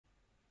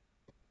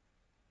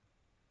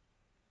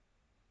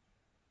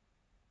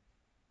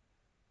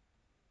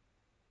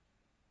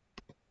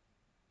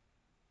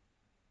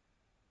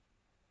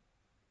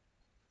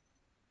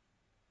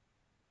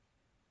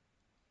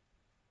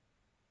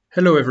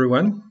Hello,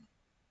 everyone.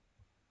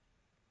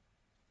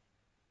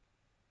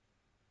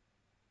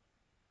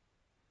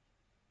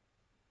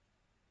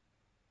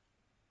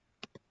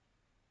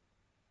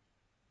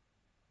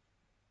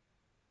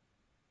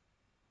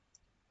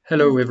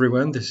 Hello,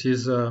 everyone. This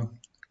is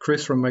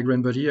Chris from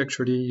Migraine Buddy,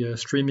 actually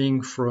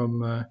streaming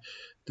from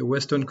the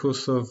western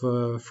coast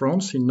of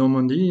France in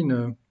Normandy, in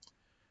a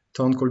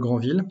town called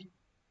Granville.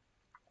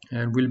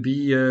 And we'll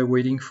be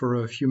waiting for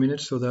a few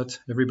minutes so that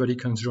everybody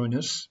can join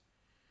us.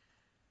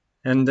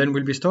 And then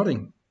we'll be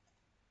starting.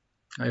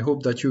 I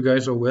hope that you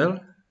guys are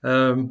well.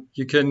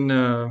 You can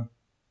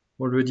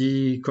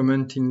already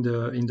comment in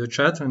the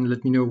chat and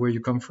let me know where you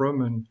come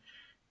from, and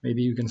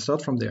maybe you can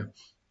start from there.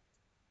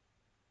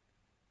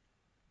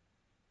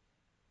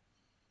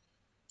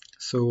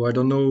 So I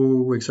don't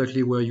know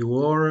exactly where you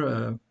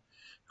are.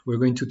 We're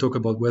going to talk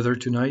about weather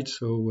tonight.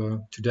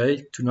 So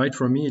tonight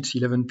for me, it's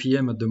 11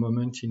 p.m. at the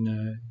moment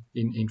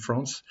in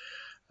France.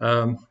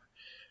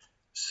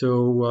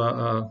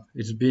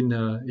 It's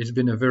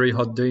been a very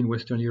hot day in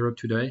Western Europe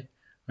today.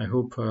 I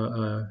hope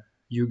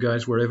you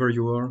guys, wherever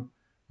you are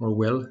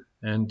well.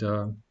 And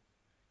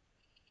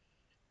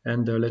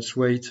let's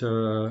wait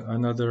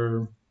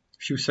another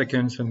few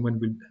seconds,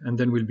 and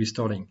then we'll be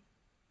starting.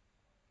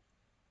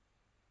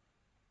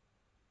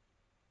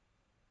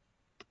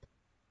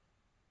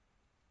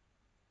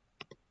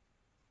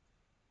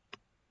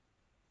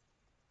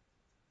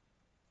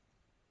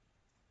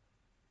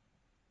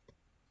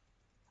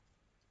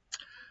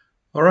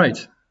 All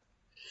right.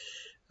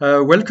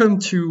 Welcome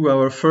to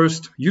our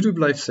first YouTube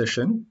live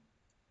session.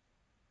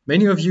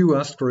 Many of you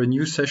asked for a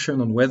new session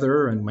on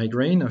weather and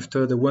migraine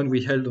after the one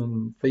we held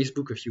on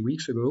Facebook a few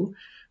weeks ago.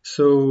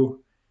 So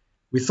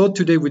we thought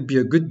today would be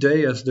a good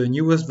day, as the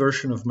newest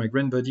version of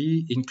Migraine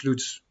Buddy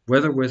includes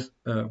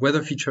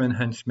weather feature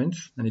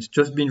enhancements, and it's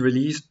just been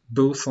released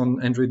both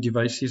on Android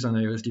devices and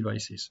iOS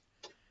devices.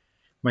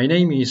 My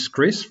name is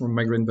Chris from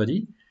Migraine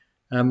Buddy.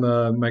 I'm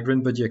a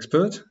Migraine Buddy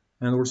expert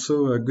and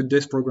also a Good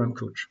Days program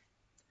coach.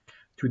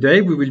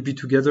 Today we will be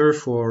together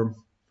for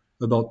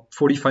about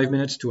 45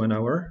 minutes to an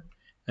hour.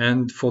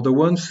 And for the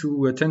ones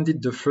who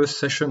attended the first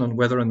session on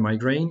weather and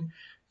migraine,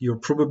 you're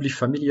probably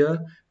familiar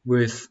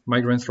with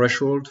migraine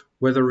threshold,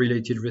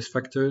 weather-related risk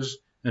factors,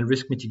 and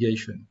risk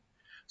mitigation.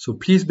 So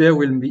please bear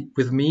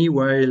with me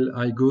while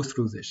I go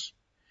through this.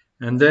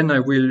 And then I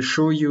will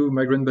show you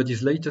Migraine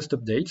Buddy's latest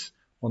updates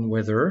on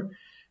weather,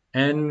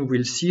 and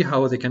we'll see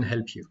how they can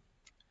help you.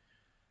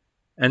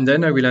 And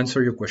then I will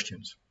answer your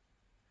questions.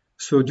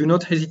 So do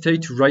not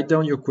hesitate to write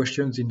down your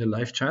questions in the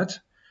live chat.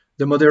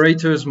 The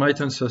moderators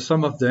might answer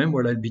some of them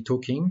while I'll be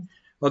talking.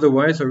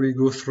 Otherwise, I will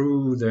go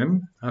through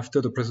them after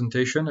the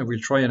presentation. I will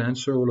try and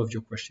answer all of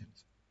your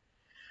questions.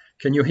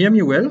 Can you hear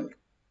me well?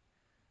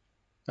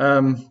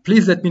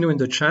 Please let me know in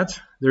the chat.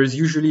 There is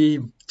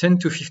usually 10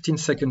 to 15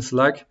 seconds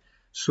lag,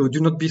 so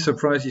do not be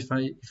surprised if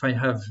I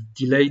have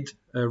delayed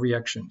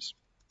reactions.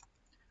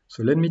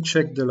 So let me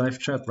check the live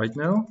chat right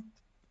now.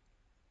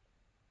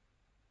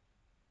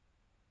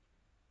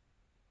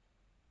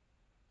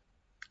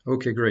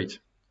 Okay, great.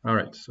 All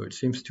right, so it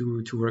seems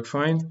to work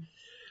fine.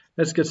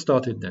 Let's get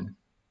started then.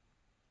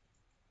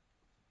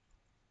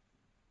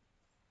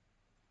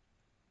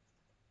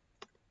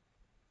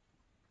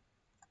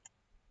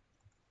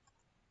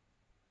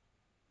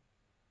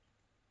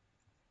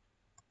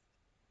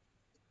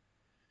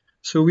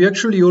 So we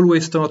actually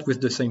always start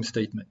with the same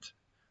statement.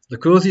 The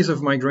causes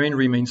of migraine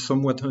remain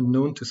somewhat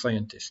unknown to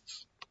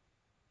scientists.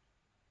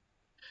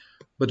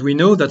 But we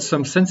know that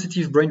some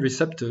sensitive brain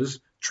receptors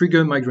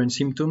trigger migraine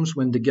symptoms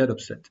when they get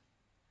upset.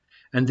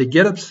 And they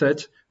get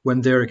upset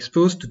when they're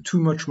exposed to too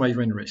much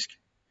migraine risk.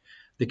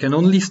 They can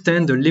only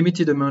stand a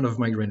limited amount of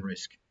migraine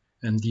risk.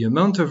 And the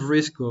amount of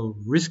risk or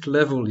risk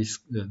level is,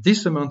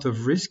 this amount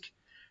of risk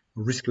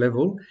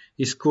level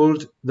is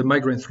called the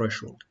migraine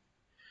threshold.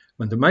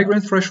 When the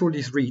migraine threshold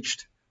is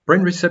reached,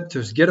 brain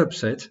receptors get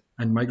upset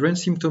and migraine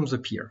symptoms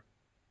appear.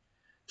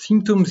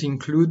 Symptoms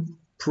include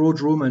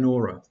prodrome and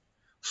aura,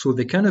 so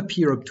they can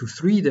appear up to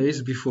 3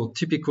 days before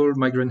typical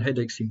migraine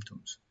headache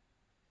symptoms.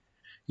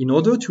 In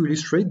order to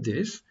illustrate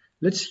this,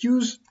 let's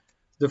use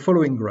the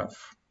following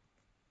graph.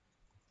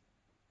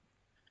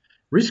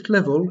 Risk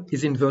level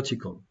is in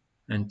vertical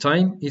and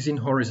time is in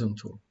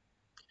horizontal.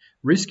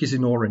 Risk is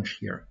in orange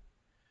here.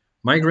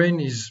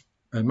 Migraine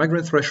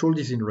threshold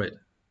is in red.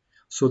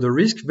 So the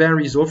risk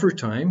varies over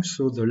time,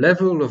 so the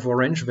level of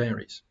orange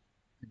varies.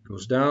 It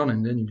goes down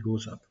and then it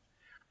goes up.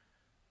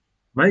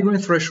 Migraine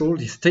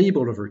threshold is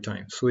stable over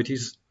time, so it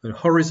is a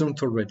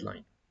horizontal red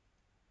line.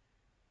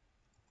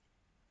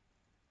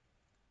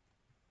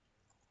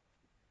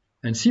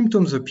 And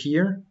symptoms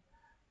appear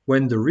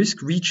when the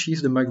risk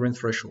reaches the migraine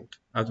threshold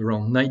at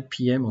around 9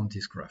 p.m. on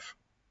this graph.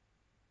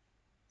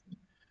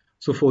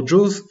 So for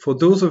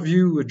those of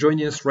you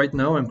joining us right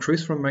now, I'm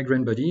Chris from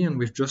Migraine Buddy, and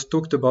we've just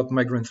talked about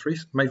migraine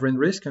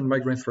risk and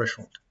migraine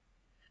threshold.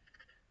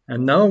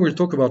 And now we'll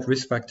talk about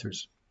risk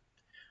factors.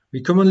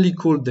 We commonly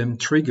call them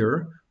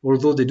trigger,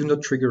 although they do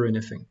not trigger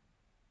anything.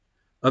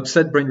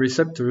 Upset brain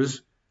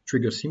receptors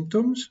trigger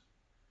symptoms,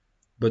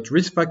 but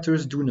risk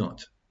factors do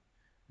not.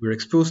 we're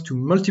exposed to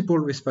multiple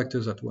risk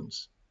factors at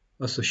once.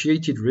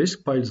 Associated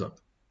risk piles up.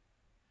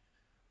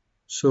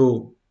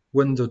 So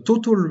when the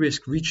total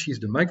risk reaches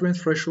the migraine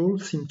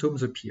threshold,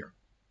 symptoms appear.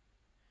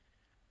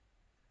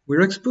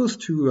 We're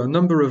exposed to a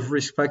number of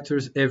risk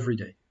factors every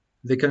day.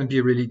 They can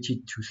be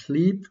related to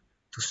sleep,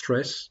 to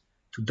stress,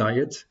 to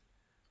diet,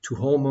 to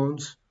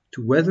hormones,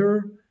 to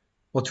weather,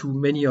 or to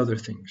many other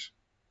things.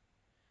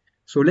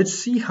 So let's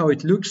see how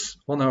it looks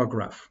on our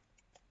graph.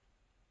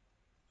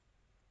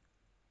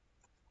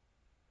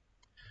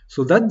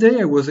 So that day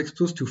I was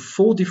exposed to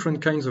 4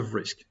 different kinds of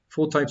risk,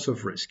 4 types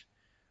of risk,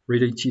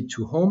 related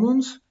to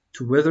hormones,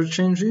 to weather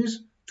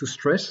changes, to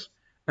stress,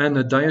 and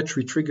a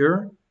dietary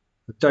trigger,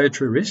 a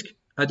dietary risk,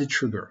 added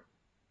sugar.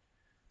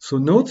 So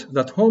note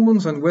that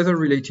hormones and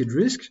weather-related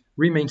risks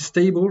remain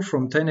stable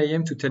from 10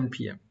 a.m. to 10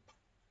 p.m.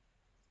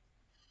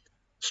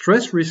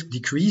 Stress risk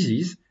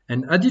decreases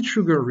and added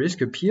sugar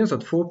risk appears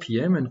at 4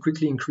 p.m. and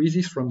quickly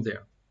increases from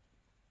there.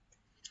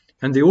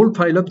 And they all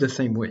pile up the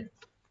same way.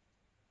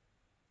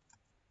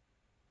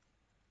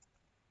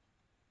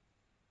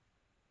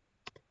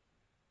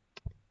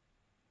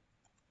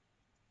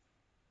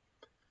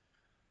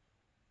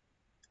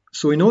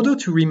 So in order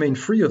to remain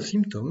free of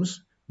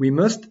symptoms, we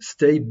must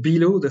stay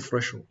below the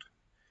threshold.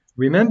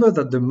 Remember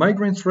that the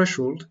migraine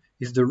threshold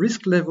is the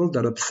risk level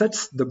that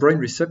upsets the brain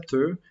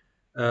receptors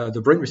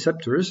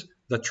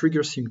that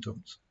trigger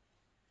symptoms.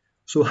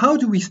 So how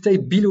do we stay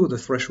below the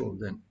threshold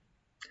then?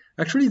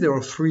 Actually, there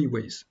are 3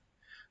 ways.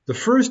 The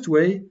first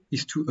way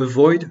is to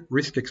avoid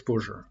risk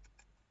exposure.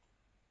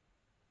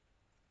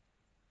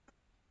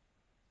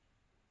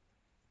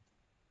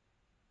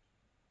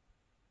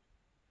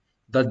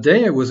 That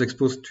day I was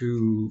exposed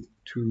to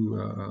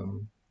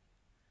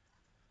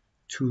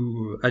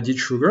added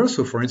sugar.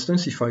 So for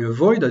instance, if I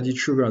avoid added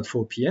sugar at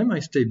 4 p.m., I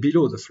stay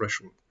below the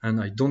threshold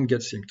and I don't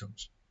get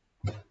symptoms.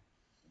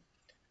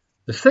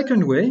 The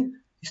second way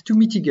is to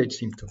mitigate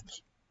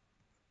symptoms.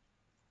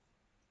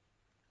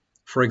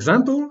 For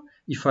example,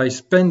 if I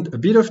spend a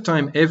bit of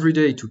time every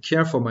day to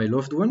care for my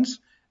loved ones,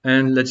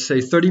 and let's say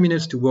 30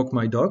 minutes to walk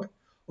my dog,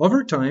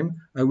 over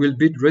time I will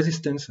build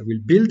resistance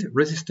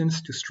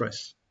to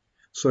stress.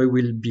 So I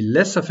will be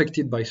less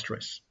affected by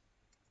stress.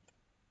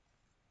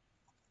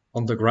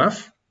 On the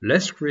graph,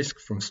 less risk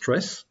from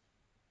stress,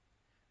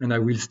 and I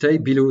will stay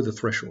below the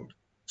threshold,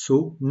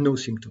 so no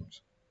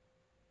symptoms.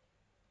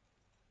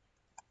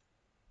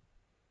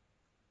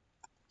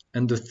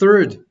 And the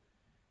third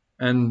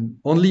and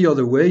only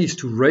other way is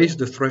to raise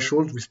the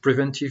threshold with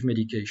preventive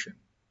medication.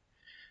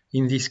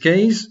 In this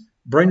case,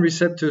 brain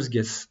receptors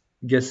get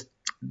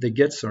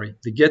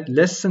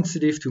less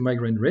sensitive to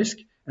migraine risk,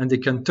 and they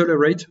can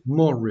tolerate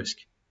more risk.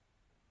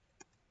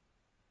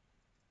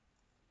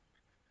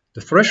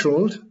 The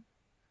threshold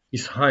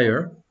is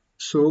higher,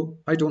 so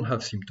I don't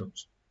have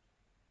symptoms.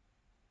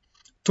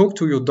 Talk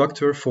to your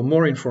doctor for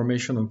more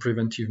information on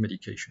preventive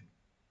medication.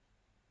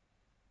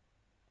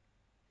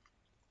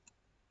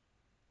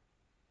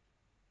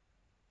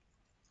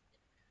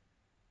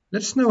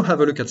 Let's now have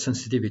a look at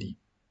sensitivity.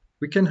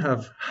 We can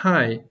have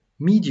high,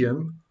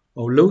 medium,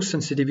 or low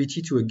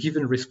sensitivity to a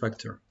given risk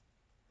factor.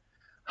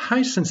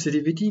 High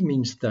sensitivity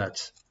means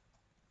that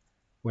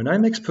when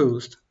I'm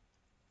exposed,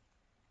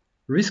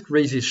 risk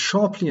raises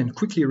sharply and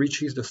quickly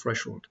reaches the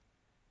threshold,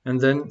 and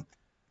then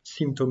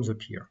symptoms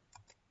appear.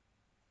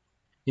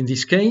 In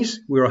this case,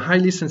 we are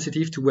highly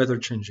sensitive to weather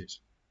changes.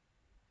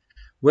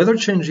 Weather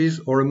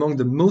changes are among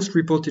the most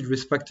reported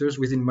risk factors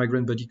within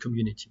Migraine Buddy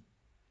community.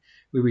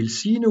 We will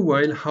see in a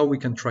while how we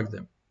can track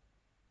them.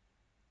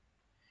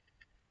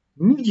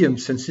 Medium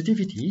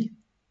sensitivity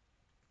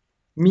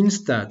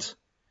means that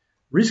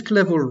risk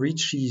level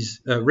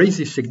raises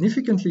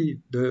significantly,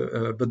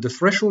 but the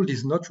threshold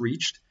is not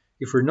reached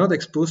if we're not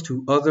exposed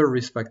to other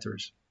risk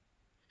factors.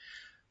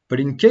 But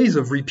in case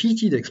of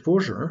repeated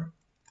exposure,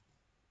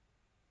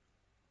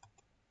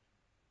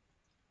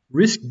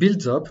 risk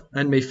builds up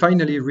and may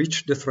finally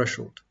reach the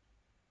threshold,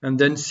 and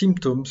then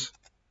symptoms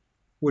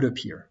would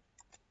appear.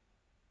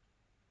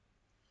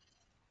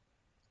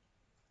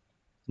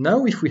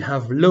 Now, if we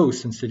have low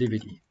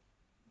sensitivity,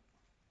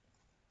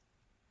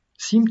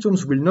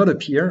 symptoms will not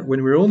appear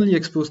when we're only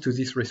exposed to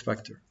this risk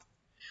factor.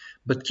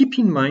 But keep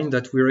in mind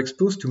that we're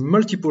exposed to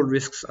multiple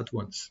risks at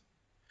once.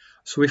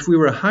 So if we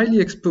were highly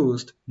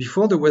exposed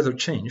before the weather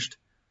changed,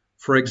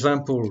 for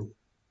example,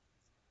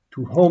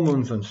 to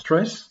hormones and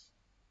stress,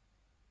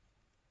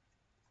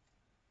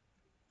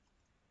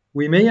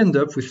 we may end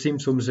up with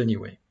symptoms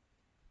anyway.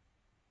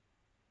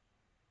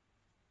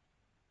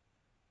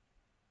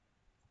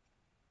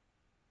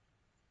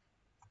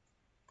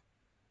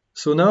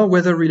 So now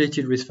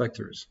weather-related risk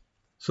factors.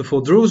 So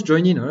for those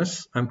joining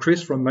us, I'm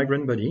Chris from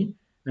Migraine Buddy,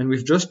 and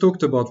we've just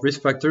talked about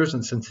risk factors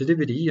and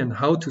sensitivity and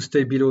how to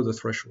stay below the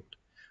threshold.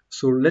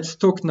 So let's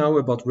talk now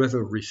about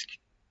weather risk.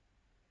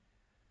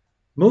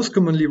 Most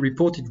commonly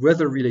reported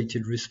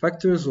weather-related risk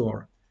factors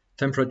are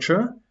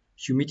temperature,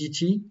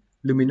 humidity,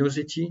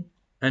 luminosity,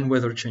 and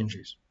weather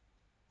changes.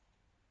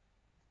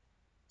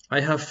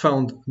 I have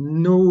found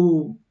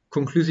no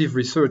conclusive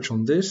research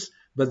on this,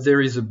 but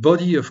there is a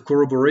body of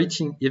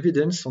corroborating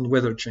evidence on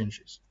weather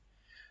changes.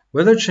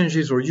 Weather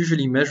changes are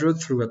usually measured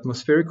through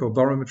atmospheric or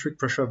barometric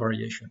pressure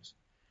variations.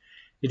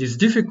 It is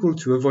difficult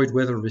to avoid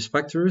weather risk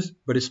factors,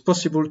 but it's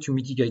possible to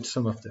mitigate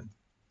some of them.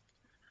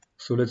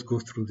 So let's go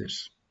through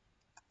this.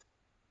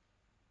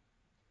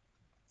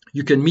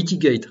 You can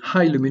mitigate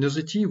high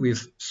luminosity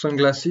with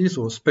sunglasses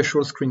or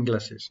special screen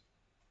glasses.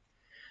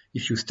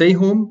 If you stay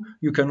home,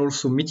 you can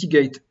also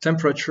mitigate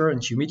temperature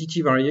and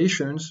humidity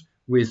variations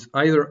with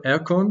either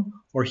aircon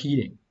or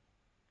heating.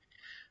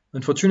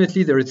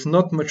 Unfortunately, there is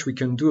not much we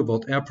can do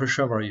about air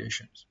pressure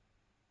variations.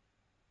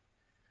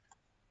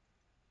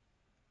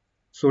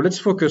 So let's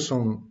focus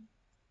on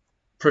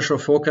pressure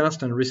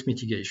forecast and risk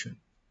mitigation.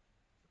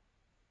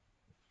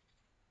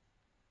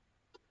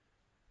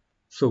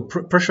 So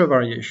pressure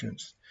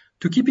variations.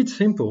 To keep it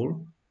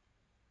simple,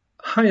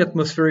 high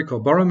atmospheric or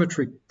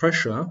barometric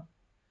pressure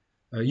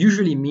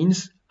usually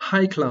means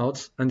high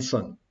clouds and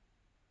sun.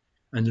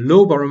 And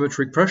low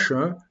barometric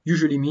pressure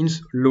usually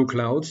means low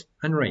clouds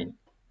and rain.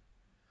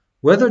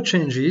 Weather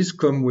changes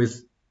come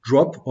with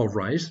drop or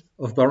rise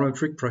of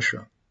barometric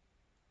pressure.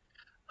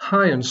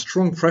 High and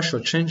strong pressure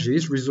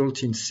changes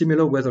result in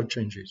similar weather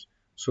changes.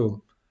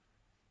 So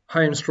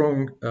high and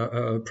strong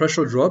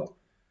pressure drop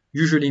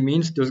usually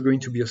means there's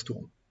going to be a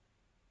storm.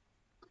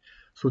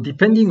 So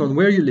depending on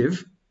where you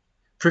live,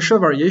 pressure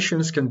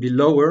variations can be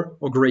lower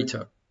or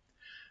greater.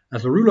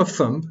 As a rule of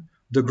thumb,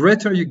 the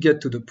closer you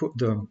get to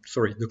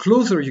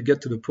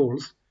the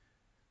poles,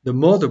 the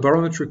more the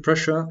barometric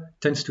pressure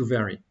tends to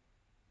vary.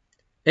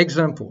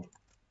 Example.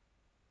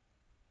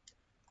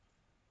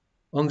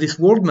 On this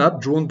world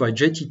map drawn by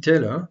J.T.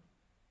 Taylor,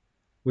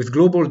 with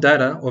global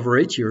data over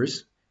 8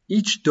 years,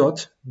 each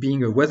dot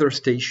being a weather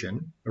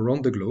station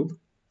around the globe,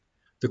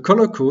 the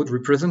color code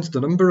represents the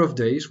number of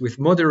days with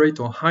moderate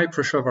or high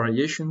pressure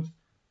variations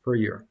per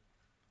year.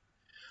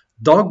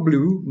 Dark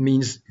blue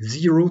means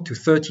 0 to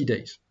 30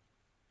 days.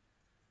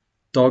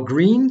 Dark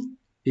green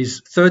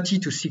is 30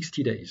 to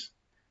 60 days.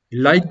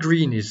 Light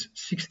green is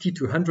 60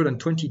 to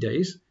 120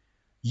 days.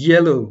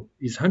 Yellow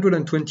is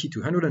 120 to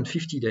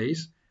 150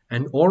 days.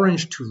 And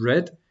orange to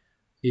red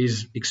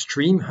is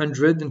extreme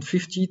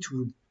 150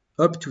 to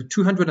up to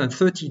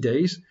 230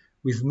 days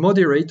with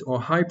moderate or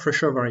high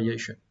pressure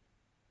variation.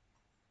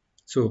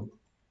 So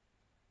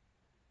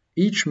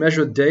each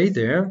measured day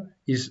there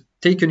is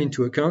taken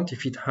into account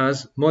if it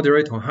has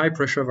moderate or high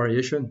pressure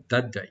variation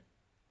that day.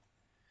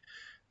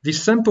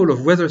 This sample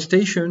of weather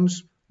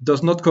stations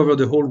does not cover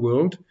the whole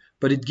world,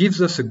 but it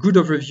gives us a good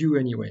overview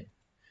anyway.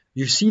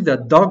 You see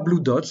that dark blue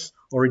dots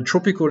are in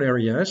tropical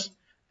areas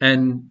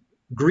and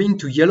green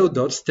to yellow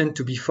dots tend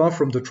to be far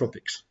from the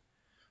tropics.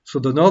 So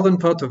the northern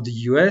part of the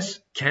US,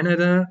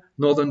 Canada,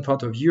 northern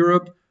part of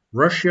Europe,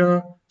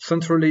 Russia,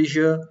 Central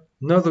Asia,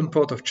 northern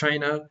part of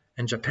China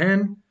and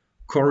Japan,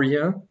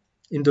 Korea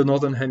in the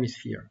northern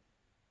hemisphere.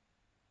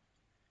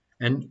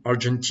 And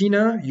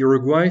Argentina,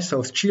 Uruguay,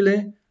 South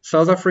Chile,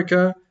 South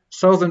Africa,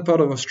 southern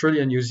part of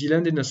Australia and New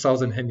Zealand in the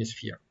southern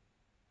hemisphere.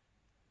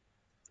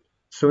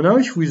 So now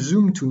if we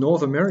zoom to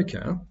North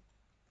America,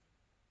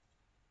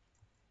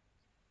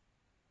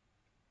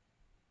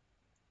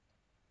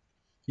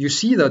 you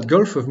see that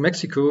Gulf of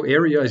Mexico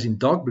area is in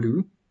dark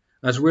blue,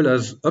 as well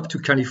as up to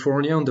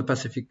California on the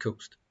Pacific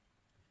coast.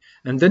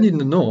 And then in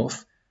the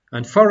north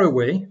and far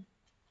away,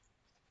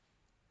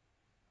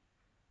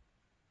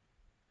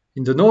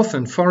 in the north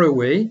and far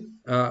away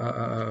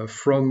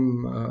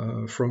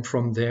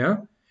from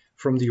there,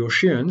 from the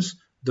oceans,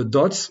 the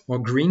dots are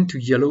green to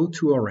yellow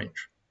to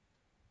orange.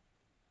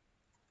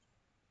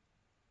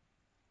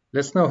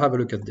 Let's now have a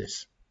look at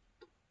this.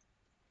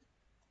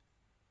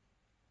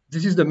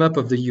 This is the map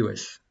of the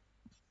US.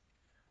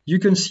 You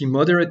can see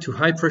moderate to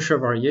high pressure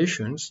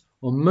variations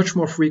are much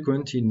more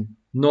frequent in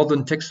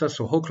northern Texas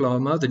or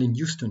Oklahoma than in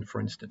Houston,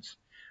 for instance,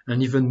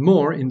 and even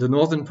more in the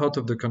northern part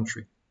of the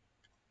country.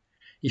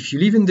 If you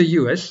live in the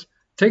US,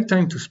 take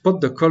time to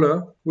spot the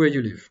color where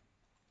you live.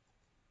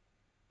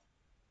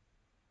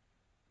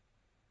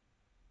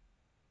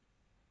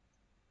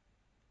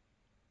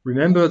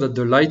 Remember that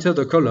the lighter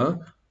the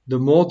color, the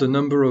more the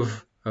number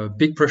of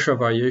big pressure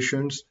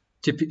variations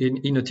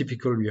in a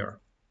typical year.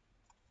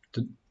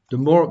 The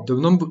more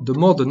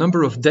the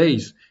number of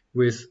days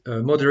with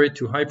moderate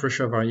to high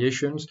pressure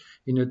variations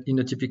in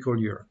a typical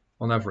year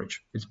on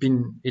average. It's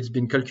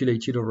been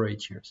calculated over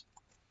 8 years.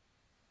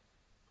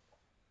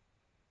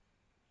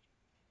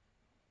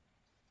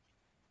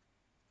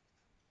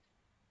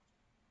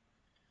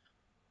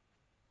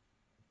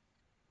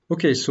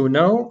 Okay, so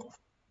now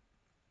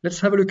let's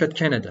have a look at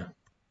Canada.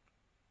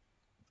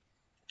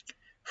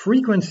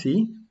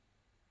 Frequency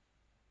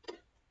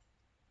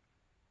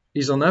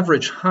is on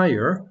average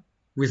higher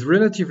with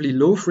relatively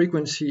low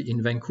frequency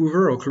in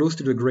Vancouver or close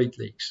to the Great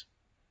Lakes.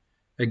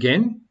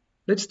 Again,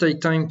 let's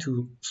take time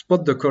to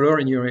spot the color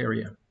in your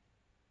area.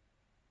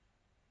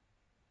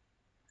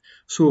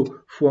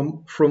 So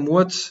from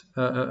all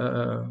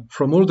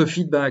the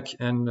feedback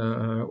and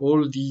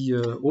all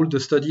the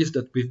studies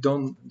that we've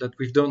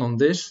done on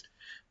this,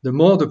 the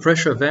more the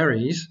pressure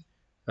varies,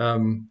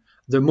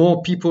 the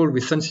more people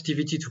with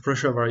sensitivity to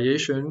pressure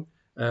variation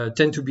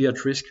tend to be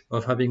at risk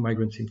of having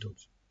migraine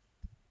symptoms.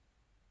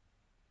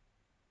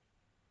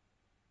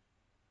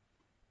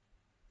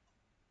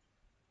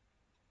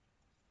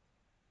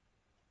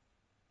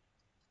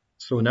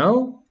 So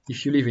now,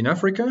 if you live in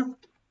Africa,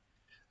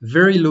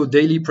 very low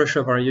daily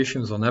pressure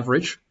variations on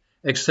average,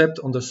 except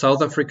on the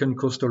South African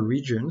coastal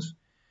regions,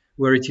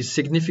 where it is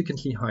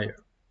significantly higher.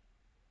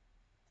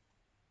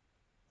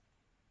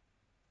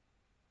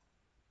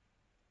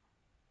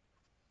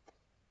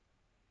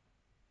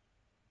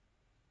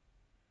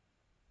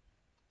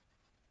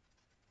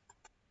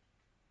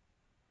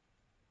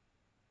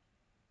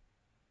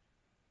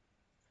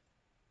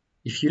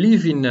 If you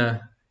live in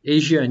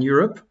Asia and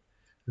Europe,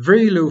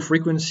 very low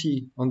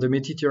frequency on the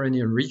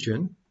Mediterranean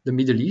region, the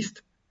Middle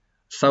East,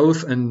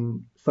 South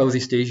and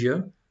Southeast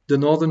Asia, the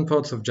northern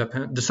parts of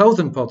Japan, the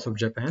southern parts of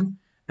Japan,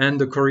 and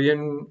the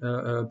Korean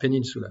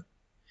peninsula.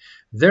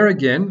 There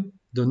again,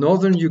 the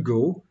northern you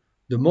go,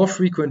 the more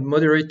frequent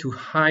moderate to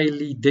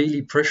highly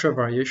daily pressure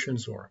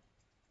variations are.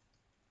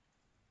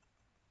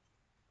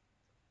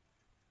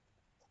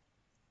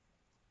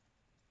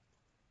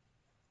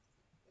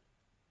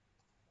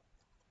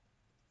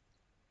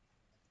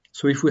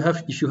 So if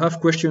you have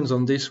questions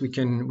on this, we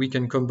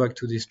can come back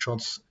to these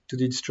charts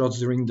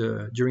during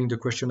the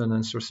question and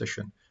answer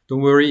session.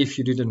 Don't worry if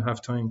you didn't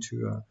have time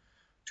to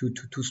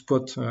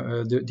spot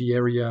the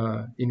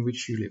area in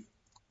which you live.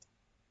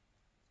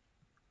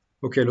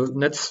 Okay,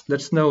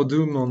 let's now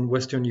zoom on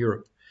Western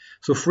Europe.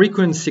 So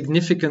frequent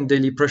significant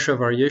daily pressure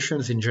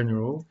variations in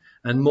general,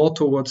 and more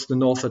towards the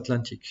North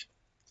Atlantic,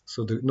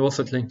 so the North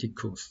Atlantic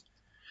coast.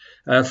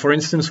 For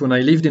instance, when I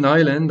lived in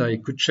Ireland, I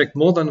could check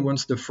more than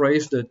once the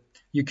phrase that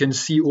you can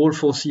see all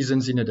 4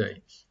 seasons in a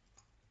day.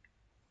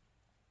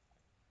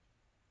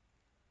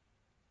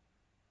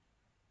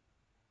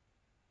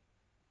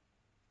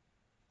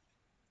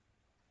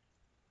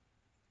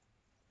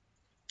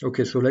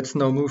 Okay, so let's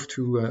now move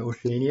to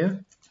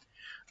Oceania.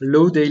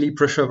 Low daily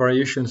pressure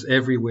variations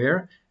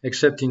everywhere,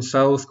 except in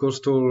south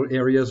coastal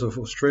areas of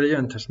Australia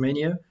and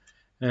Tasmania,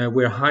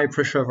 where high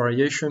pressure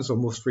variations are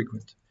most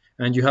frequent.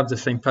 And you have the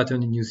same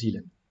pattern in New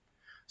Zealand.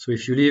 So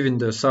if you live in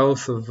the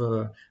south of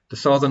the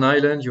Southern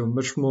Island, you're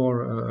much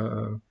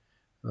more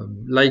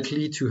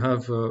likely to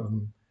have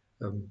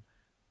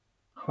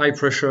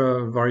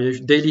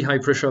daily high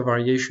pressure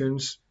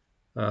variations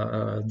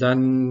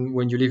than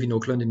when you live in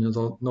Auckland in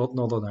the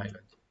Northern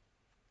Island.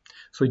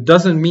 So it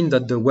doesn't mean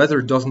that the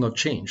weather does not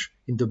change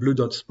in the blue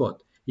dot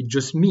spot. It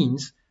just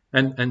means,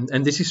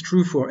 and this is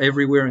true for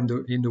everywhere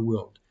in the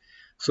world.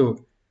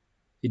 So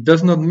it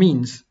does not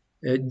mean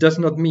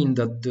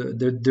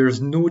that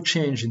there's no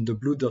change in the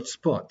blue dot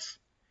spots.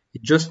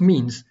 It just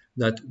means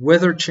that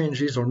weather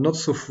changes are not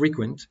so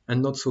frequent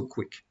and not so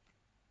quick.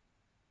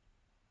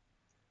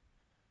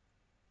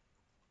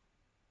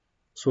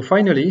 So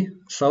finally,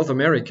 South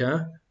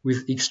America,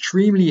 with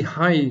extremely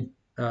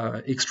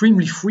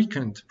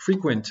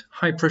frequent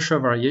high pressure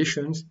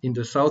variations in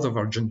the south of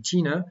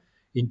Argentina,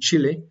 in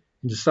Chile,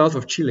 in the south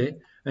of Chile,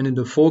 and in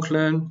the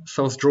Falkland,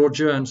 South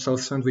Georgia, and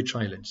South Sandwich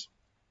Islands.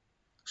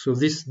 So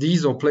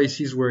these are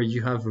places where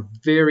you have a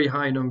very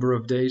high number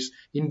of days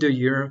in the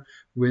year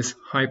with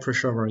high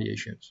pressure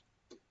variations.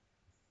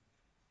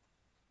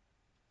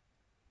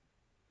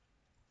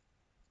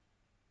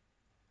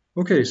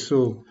 Okay,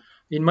 so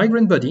in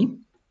Migraine Buddy,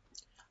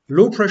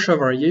 low pressure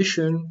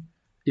variation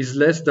is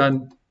less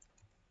than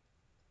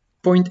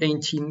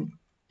 0.18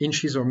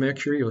 inches of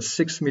mercury or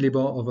 6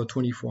 millibar over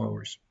 24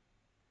 hours.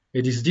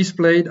 It is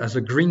displayed as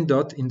a green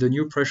dot in the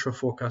new pressure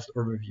forecast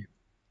overview.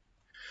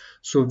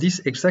 So this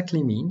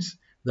exactly means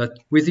that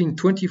within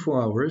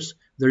 24 hours,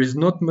 there is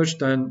not much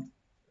than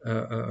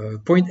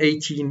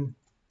 0.18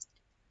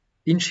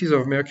 inches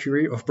of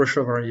mercury of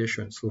pressure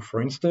variation. So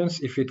for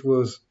instance, if it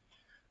was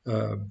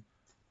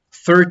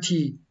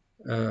 30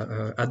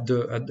 at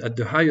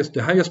the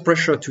highest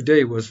pressure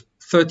today was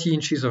 30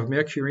 inches of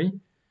mercury,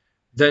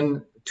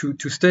 then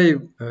to stay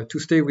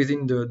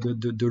within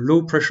the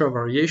low pressure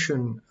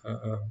variation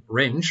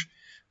range,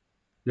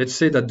 let's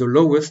say that the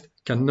lowest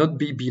cannot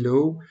be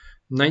below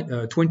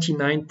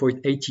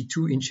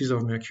 29.82 inches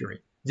of mercury.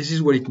 This is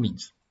what it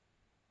means.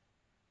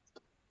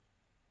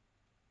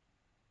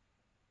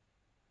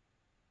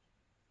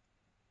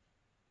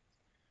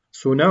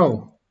 So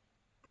now,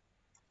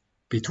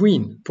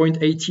 between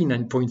 0.18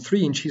 and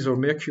 0.3 inches of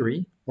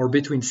mercury, or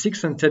between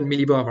 6 and 10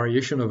 millibar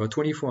variation over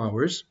 24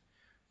 hours,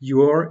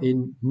 you are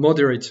in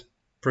moderate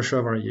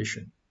pressure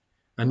variation,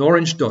 an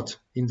orange dot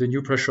in the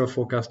new pressure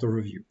forecast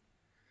overview.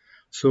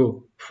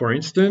 So, for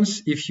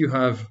instance, if you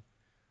have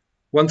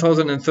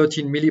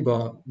 1013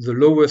 millibar, the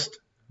lowest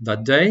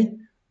that day,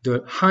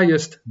 the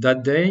highest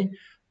that day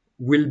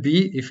will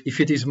be, if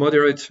it is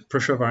moderate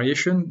pressure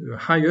variation, the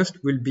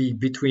highest will be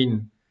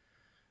between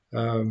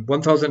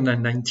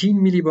 1019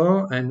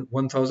 millibar and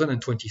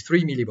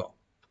 1023 millibar.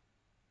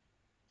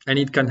 And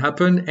it can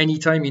happen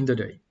anytime in the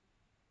day.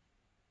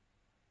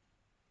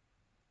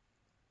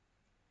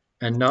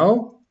 And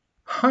now,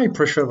 high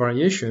pressure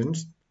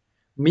variations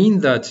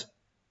mean that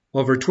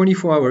over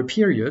 24-hour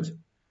period,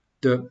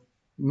 the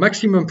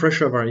maximum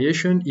pressure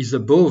variation is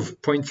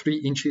above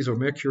 0.3 inches of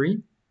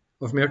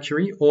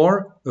mercury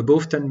or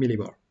above 10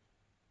 millibar.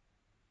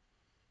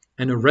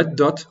 And a red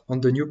dot on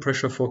the new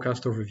pressure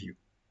forecast overview.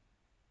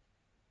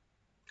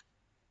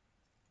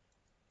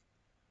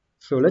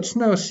 So let's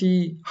now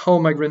see how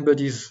Migraine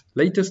Buddy's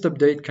latest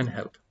update can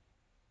help.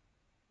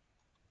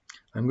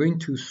 I'm going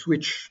to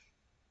switch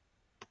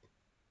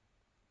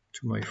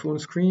to my phone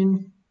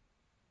screen.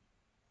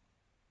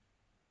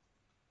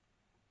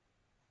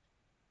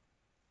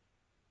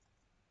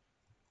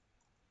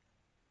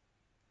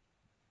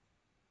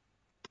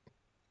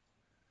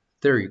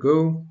 There you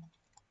go.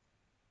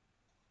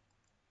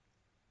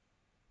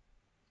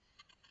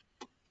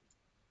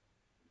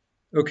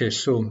 Okay,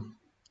 so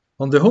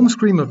on the home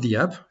screen of the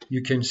app,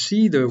 you can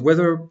see the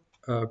weather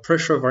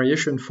pressure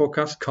variation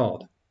forecast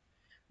card.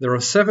 There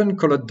are 7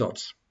 colored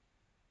dots,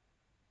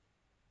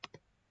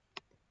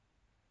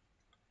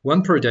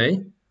 1 per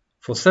day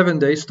for 7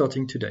 days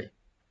starting today.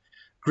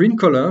 Green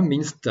color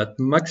means that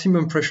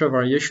maximum pressure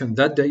variation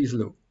that day is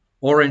low,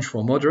 orange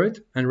for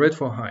moderate, and red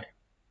for high.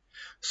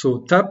 So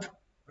tap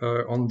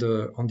on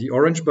the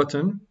orange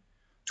button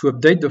to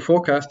update the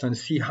forecast and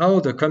see how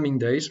the coming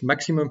days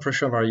maximum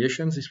pressure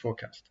variations is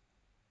forecast.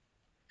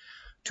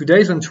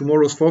 Today's and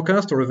tomorrow's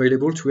forecast are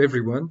available to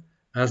everyone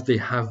as they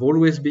have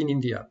always been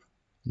in the app.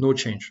 No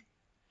change.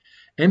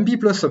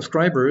 MBplus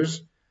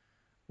subscribers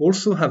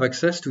also have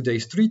access to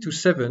days 3 to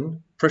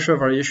 7 pressure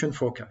variation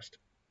forecast.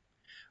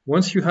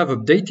 Once you have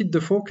updated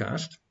the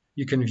forecast,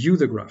 you can view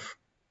the graph.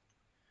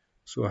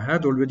 So I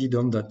had already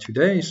done that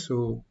today,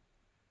 so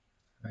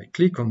I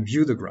click on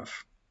View the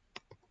Graph.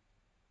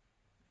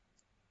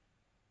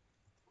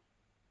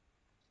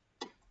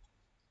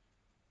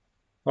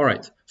 All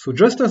right, so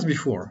just as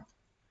before,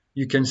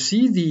 you can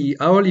see the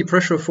hourly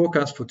pressure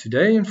forecast for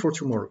today and for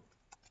tomorrow.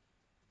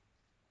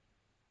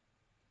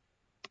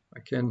 I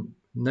can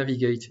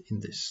navigate in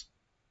this.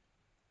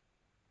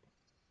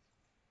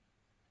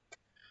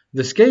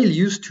 The scale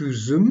used to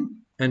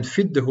zoom and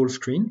fit the whole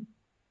screen,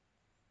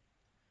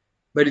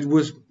 but it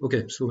was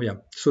okay. So yeah,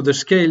 so the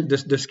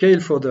scale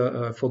for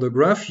the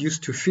graph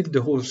used to fit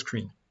the whole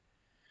screen.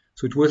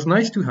 So it was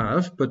nice to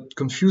have, but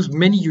confused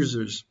many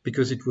users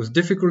because it was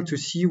difficult to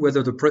see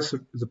whether the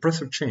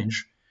pressure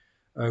change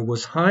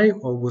was high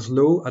or was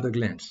low at a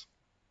glance.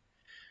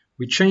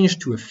 We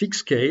changed to a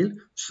fixed scale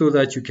so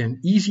that you can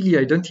easily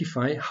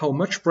identify how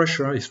much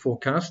pressure is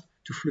forecast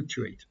to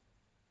fluctuate.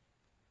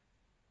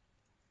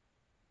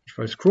 If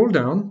I scroll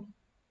down,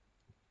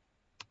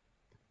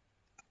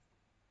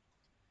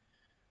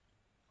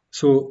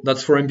 so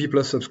that's for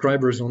MBplus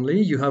subscribers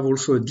only. You have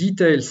also a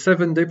detailed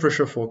 7-day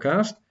pressure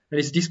forecast, and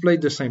it's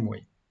displayed the same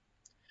way.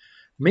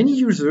 Many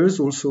users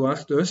also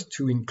asked us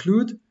to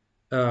include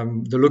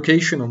the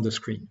location on the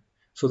screen.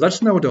 So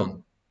that's now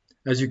done.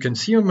 As you can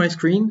see on my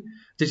screen,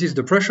 this is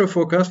the pressure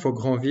forecast for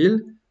Granville,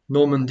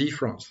 Normandy,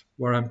 France,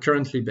 where I'm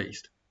currently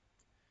based.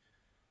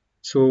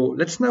 So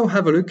let's now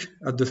have a look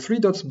at the 3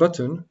 dots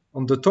button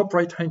on the top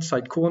right-hand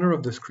side corner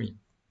of the screen.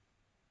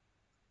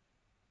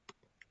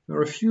 There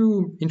are a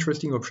few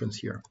interesting options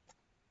here.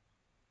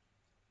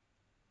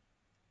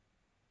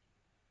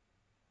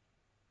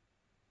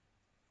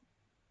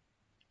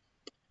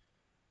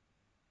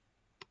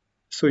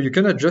 So you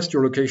can adjust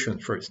your location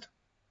first.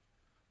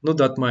 Note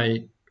that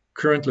my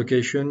current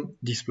location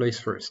displays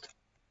first.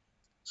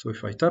 So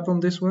if I tap on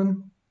this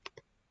one,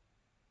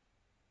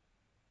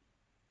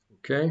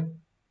 okay.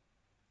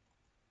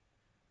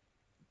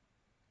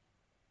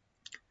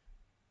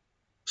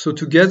 So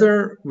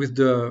together with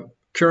the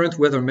current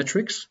weather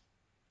metrics,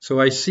 so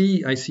I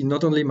see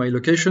not only my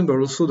location, but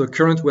also the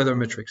current weather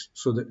metrics.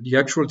 So the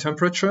actual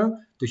temperature,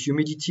 the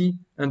humidity,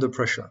 and the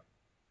pressure.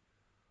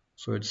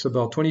 So it's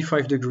about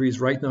 25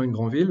 degrees right now in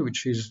Granville,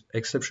 which is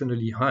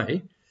exceptionally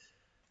high.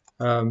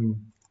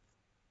 And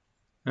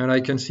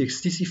I can see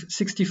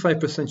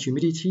 65%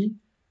 humidity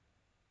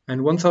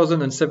and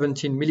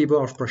 1017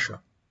 millibar of pressure.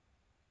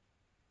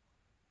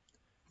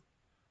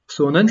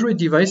 So on Android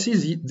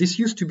devices, this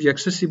used to be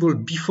accessible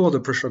before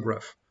the pressure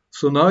graph.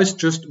 So now it's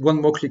just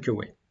one more click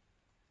away.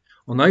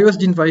 On iOS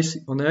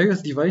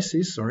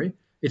devices,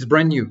 it's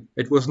brand new.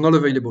 It was not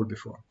available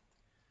before.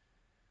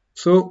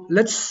 So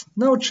let's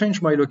now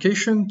change my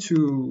location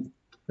to,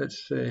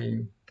 let's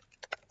say,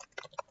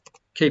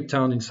 Cape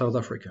Town in South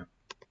Africa.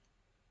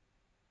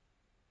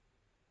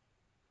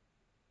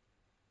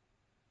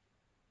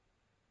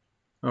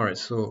 All right,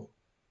 so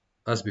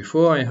as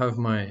before, I have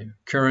my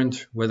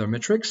current weather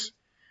metrics.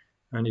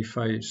 And if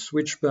I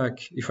switch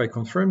back, if I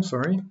confirm,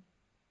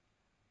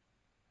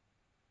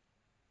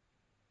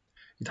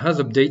 it has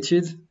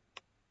updated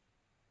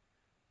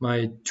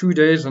my 2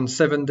 days and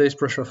 7 days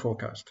pressure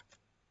forecast.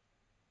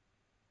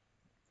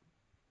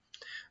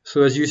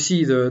 So as you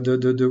see,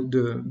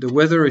 the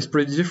weather is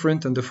pretty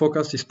different and the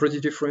forecast is pretty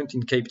different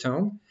in Cape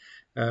Town,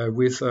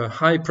 with a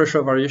high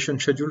pressure variation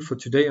scheduled for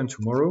today and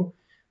tomorrow,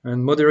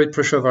 and moderate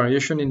pressure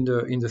variation in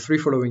the 3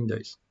 following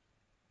days.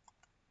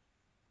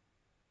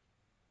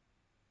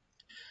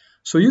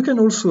 So you can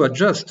also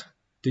adjust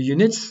the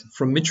units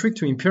from metric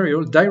to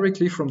imperial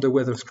directly from the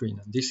weather screen.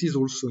 And this is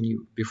also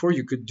new. Before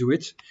you could do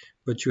it,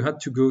 but you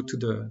had to go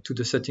to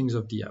the settings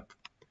of the app.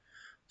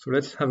 So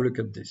let's have a look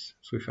at this.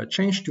 So if I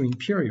change to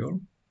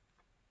imperial,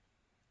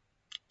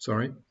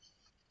 sorry.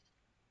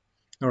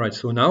 All right,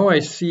 so now I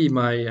see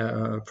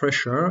my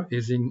pressure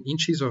is in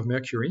inches of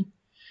mercury.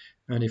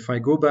 And if I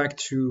go back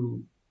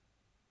to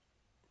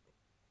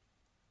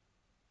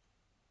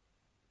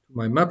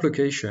my map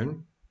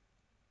location,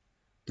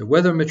 the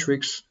weather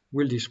metrics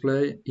will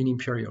display in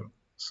imperial.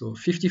 So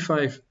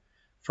 55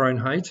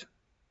 Fahrenheit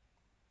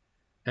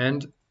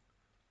and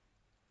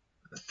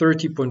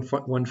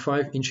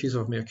 30.15 inches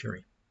of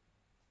mercury.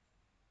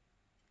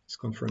 Let's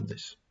confirm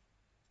this.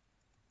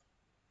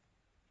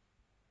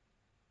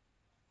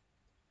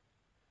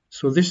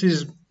 So this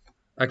is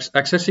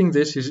accessing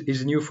this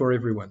is new for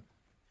everyone.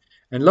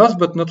 And last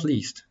but not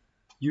least,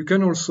 you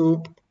can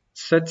also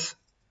set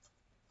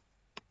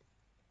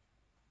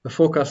a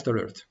forecast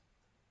alert.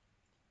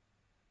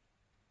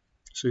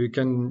 So you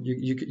can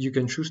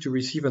choose to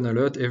receive an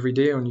alert every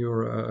day on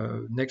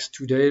your next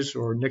 2 days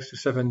or next 2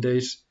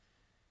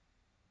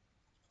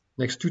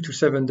 to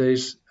 7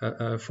 days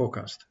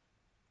forecast.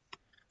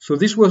 So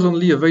this was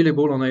only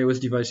available on iOS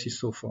devices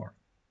so far.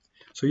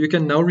 So you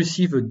can now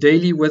receive a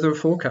daily weather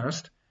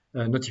forecast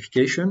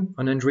notification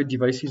on Android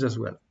devices as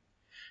well.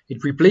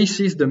 It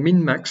replaces the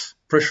min-max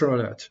pressure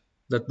alert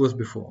that was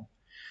before.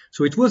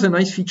 So it was a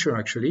nice feature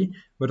actually,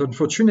 but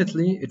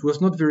unfortunately it was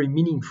not very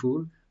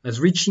meaningful, as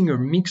reaching a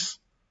mean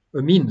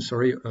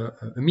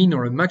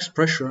or a max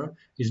pressure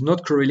is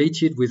not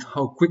correlated with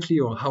how quickly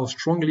or how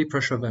strongly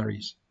pressure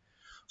varies.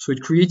 So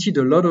it created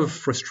a lot of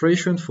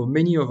frustration for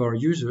many of our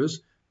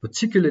users,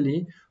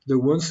 particularly the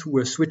ones who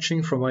were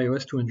switching from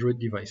iOS to Android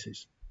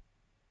devices.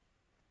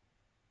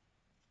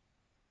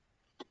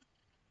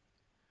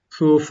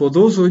 So for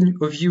those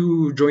of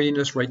you joining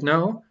us right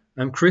now,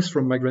 I'm Chris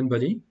from Migraine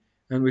Buddy,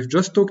 and we've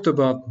just talked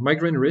about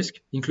migraine risk,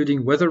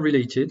 including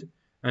weather-related,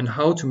 and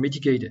how to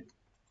mitigate it.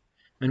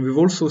 And we've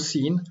also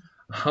seen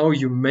how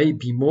you may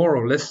be more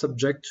or less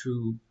subject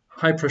to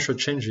high pressure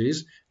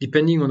changes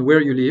depending on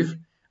where you live,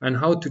 and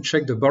how to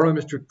check the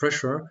barometric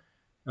pressure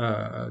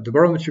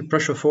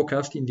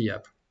forecast in the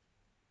app.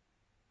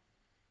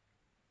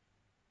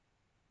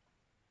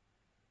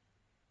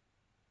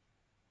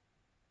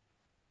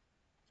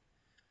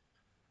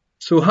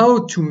 So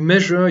how to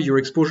measure your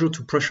exposure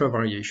to pressure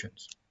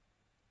variations?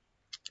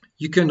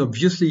 You can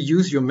obviously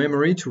use your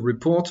memory to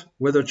report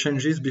weather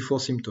changes before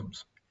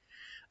symptoms.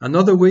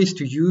 Another way is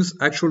to use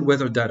actual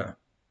weather data.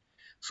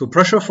 So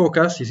pressure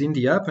forecast is in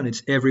the app and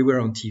it's everywhere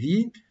on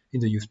TV,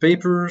 in the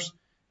newspapers,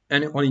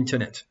 and on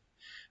internet.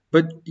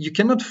 But you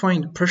cannot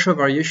find pressure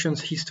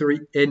variations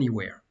history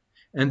anywhere.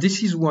 And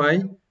this is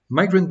why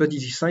Migraine Buddy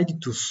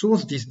decided to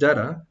source this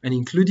data and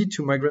include it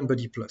to Migraine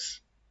Buddy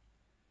Plus.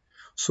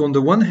 So on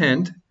the one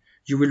hand,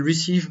 you will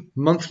receive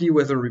monthly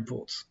weather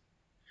reports.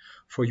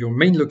 For your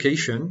main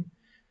location,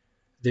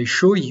 they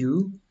show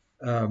you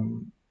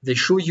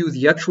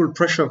the actual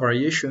pressure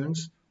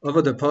variations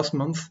over the past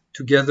month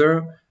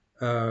together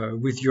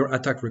with your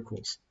attack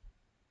records.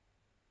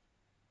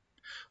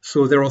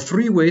 So there are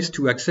 3 ways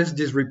to access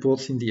these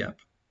reports in the app.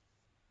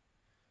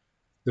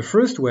 The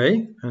first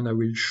way, and I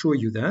will show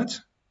you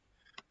that,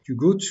 you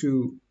go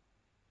to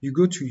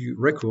your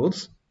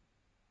records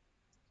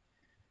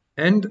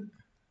and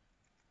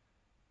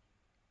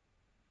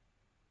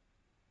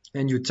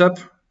you tap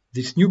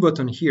this new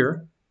button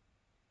here.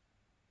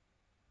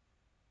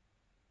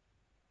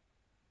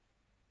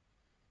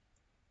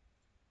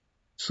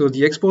 So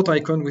the export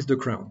icon with the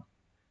crown.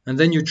 And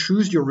then you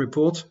choose your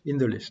report in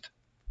the list.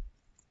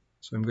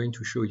 So I'm going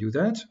to show you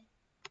that.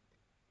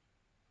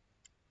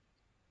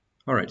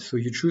 All right, so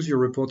you choose your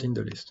report in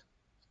the list.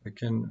 I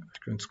can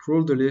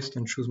scroll the list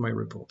and choose my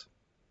report.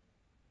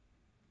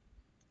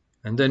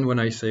 And then when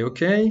I say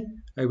OK,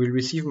 I will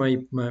receive my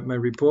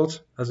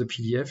report as a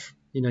PDF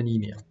in an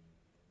email.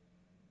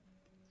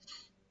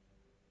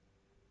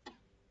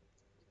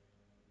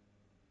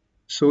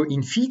 So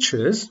in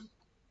features,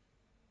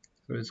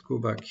 so let's go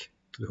back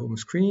to the home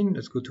screen.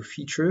 Let's go to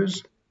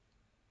features.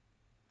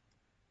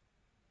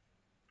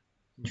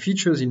 In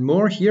features in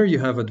more, here you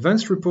have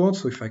advanced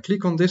reports. So if I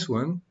click on this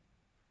one,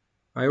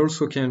 I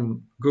also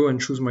can go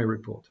and choose my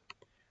report.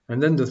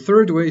 And then the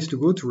third way is to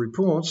go to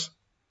reports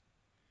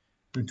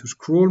and to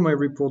scroll my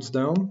reports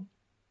down.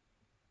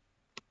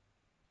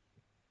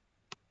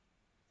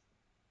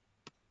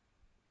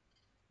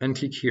 And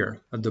click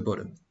here at the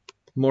bottom.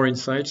 More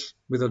insights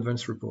with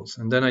advanced reports.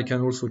 And then I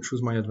can also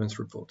choose my advanced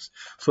reports.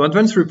 So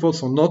advanced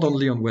reports are not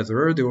only on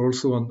weather, they're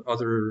also on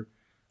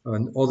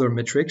other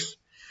metrics.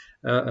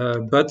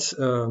 But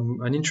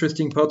an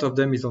interesting part of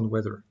them is on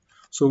weather.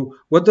 So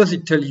what does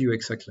it tell you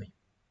exactly?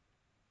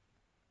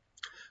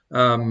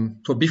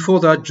 So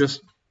before that,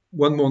 just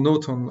one more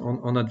note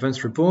on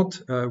advanced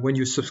report. When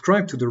you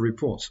subscribe to the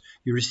reports,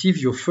 you receive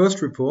your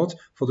first report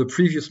for the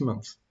previous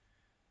month.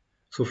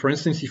 So for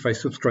instance, if I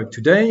subscribe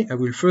today, I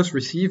will first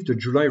receive the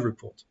July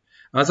report.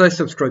 As I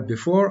subscribed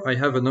before, I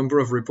have a number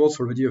of reports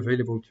already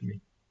available to me.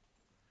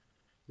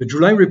 The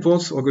July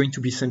reports are going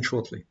to be sent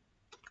shortly.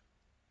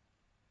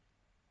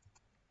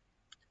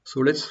 So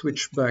let's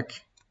switch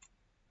back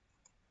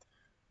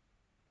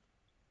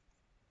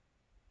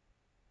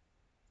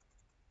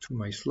to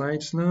my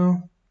slides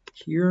now,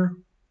 here.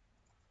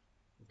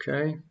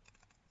 Okay.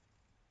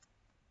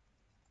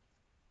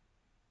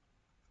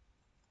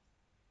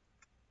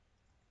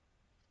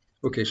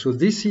 Okay, so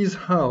this is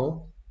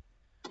how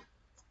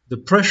the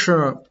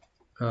pressure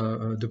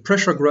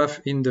graph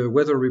in the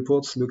weather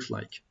reports looks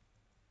like.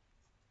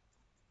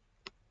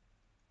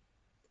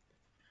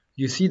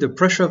 You see the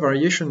pressure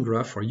variation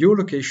graph for your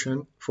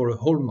location for a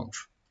whole month.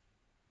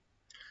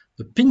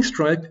 The pink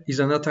stripe is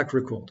an attack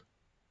record.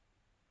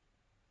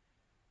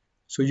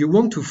 So you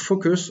want to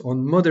focus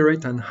on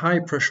moderate and high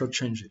pressure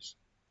changes.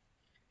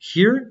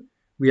 Here,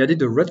 we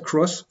added a red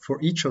cross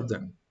for each of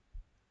them.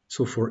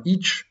 So for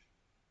each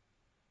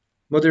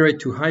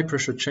moderate to high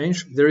pressure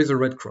change, there is a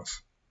red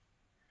cross.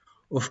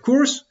 Of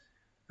course,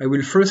 I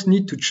will first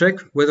need to check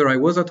whether I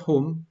was at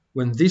home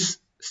when these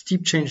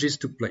steep changes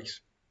took place.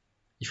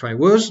 If I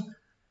was,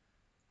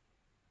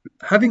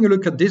 having a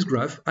look at this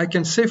graph, I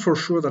can say for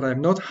sure that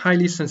I'm not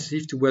highly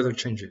sensitive to weather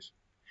changes.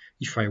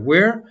 If I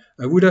were,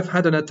 I would have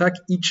had an attack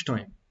each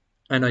time,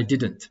 and I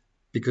didn't,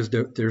 because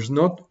there's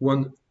not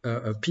one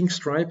pink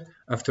stripe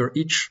after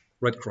each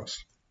red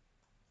cross.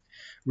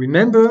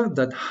 Remember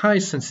that high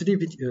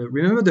sensitivity.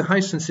 Remember the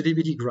high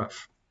sensitivity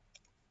graph.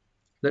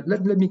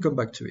 Let me come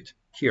back to it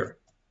here.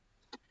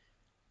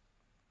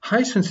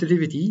 High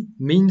sensitivity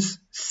means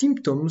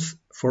symptoms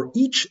for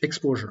each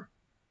exposure.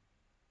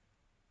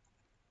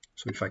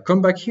 So if I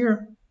come back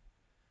here,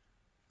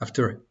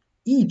 after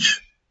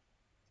each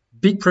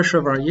big pressure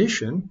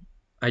variation,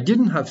 I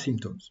didn't have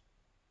symptoms.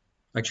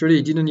 Actually,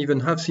 I didn't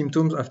even have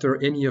symptoms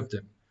after any of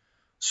them.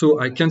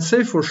 So I can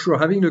say for sure,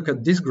 having a look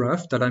at this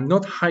graph, that I'm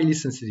not highly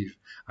sensitive.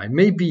 I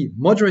may be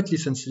moderately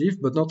sensitive,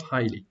 but not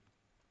highly.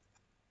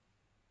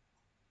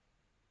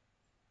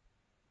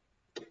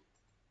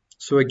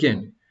 So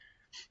again,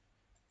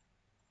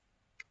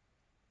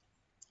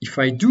 if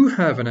I do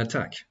have an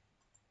attack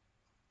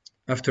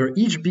after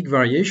each big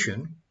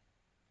variation,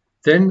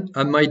 then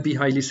I might be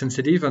highly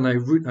sensitive, and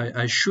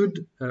I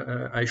should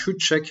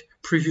check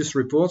previous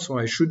reports,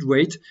 or I should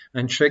wait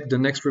and check the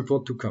next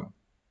report to come.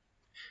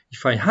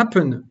 If I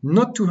happen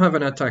not to have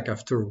an attack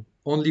after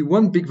only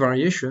one big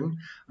variation,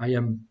 I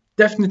am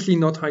definitely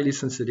not highly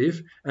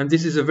sensitive, and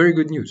this is a very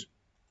good news.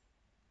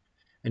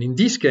 And in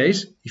this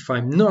case, if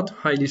I'm not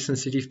highly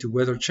sensitive to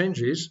weather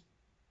changes,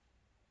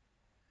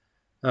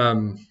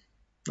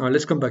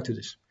 let's come back to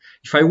this.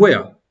 If I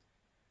were,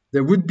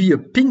 there would be a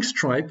pink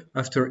stripe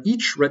after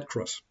each red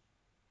cross.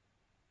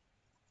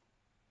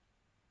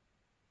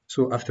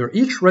 So after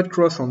each red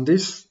cross on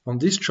this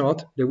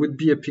chart, there would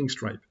be a pink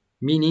stripe,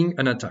 meaning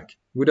an attack.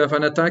 Would have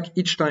an attack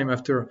each time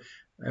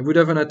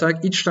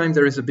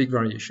there is a big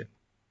variation.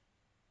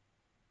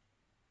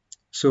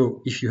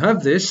 So if you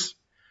have this,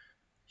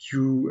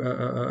 you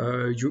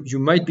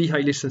might be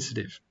highly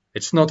sensitive.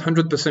 It's not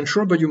 100%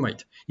 sure, but you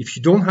might. If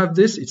you don't have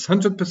this, it's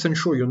 100%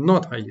 sure you're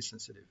not highly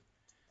sensitive.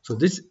 So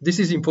this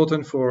is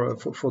important for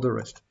the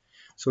rest.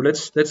 So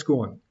let's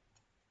go on.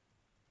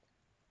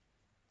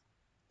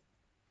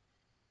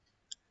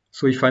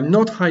 So if I'm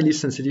not highly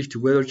sensitive to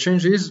weather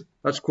changes,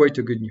 that's quite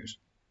a good news.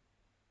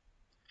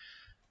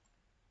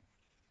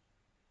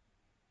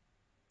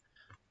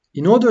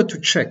 In order to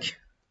check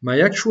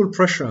my actual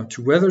pressure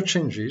to weather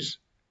changes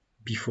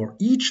before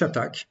each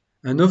attack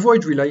and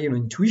avoid relying on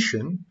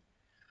intuition,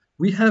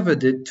 we have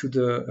added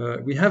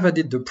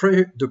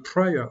the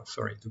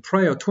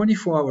prior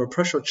 24-hour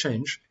pressure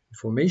change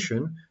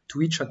information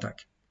to each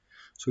attack.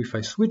 So if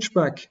I switch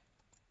back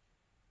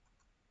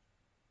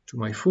to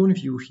my phone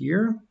view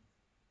here,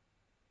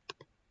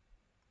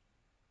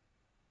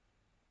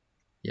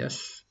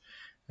 yes,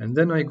 and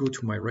then I go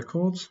to my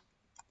records.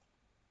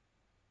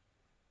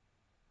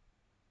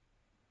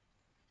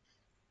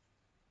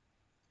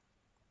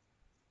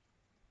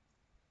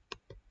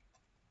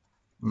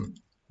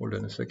 Hold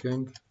on a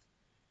second.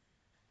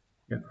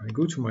 Yeah, I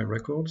go to my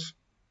records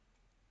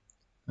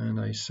and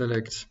I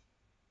select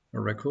a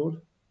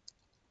record.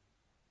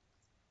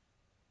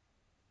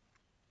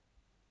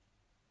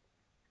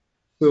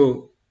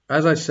 So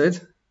as I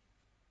said,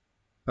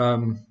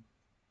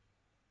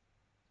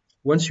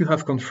 once you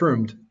have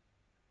confirmed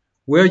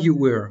where you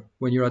were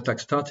when your attack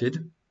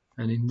started,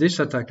 and in this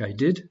attack I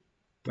did,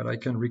 but I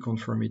can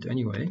reconfirm it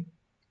anyway.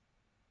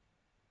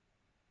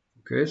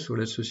 Okay, so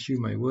let's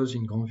assume I was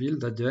in Granville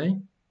that day.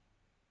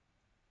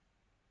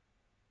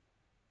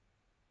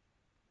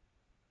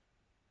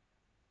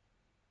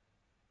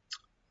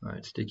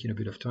 It's taking a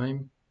bit of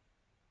time.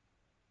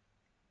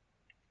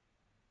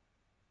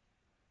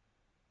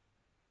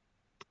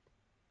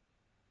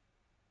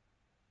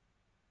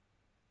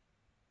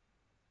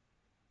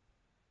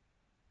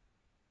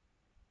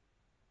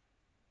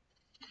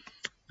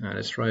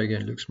 Let's try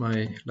again. Looks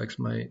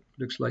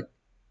like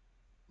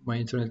my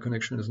internet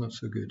connection is not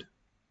so good.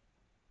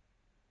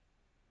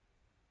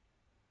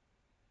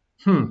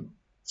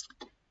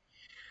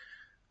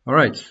 All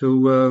right.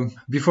 So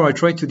before I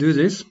try to do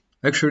this,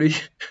 Actually,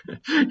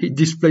 it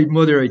displayed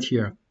moderate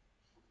here.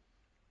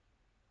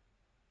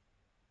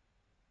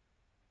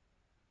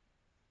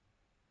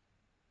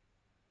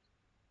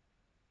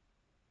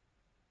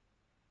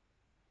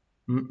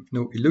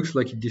 No, it looks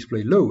like it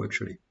displayed low,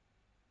 actually.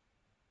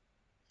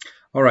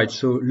 All right,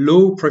 so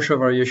low pressure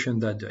variation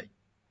that day.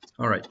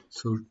 All right,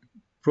 so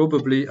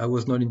probably I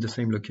was not in the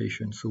same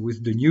location. So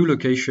with the new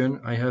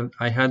location,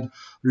 I had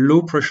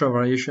low pressure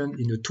variation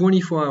in the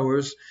 24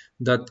 hours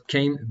that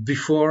came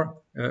before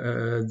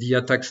the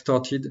attack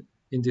started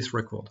in this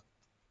record.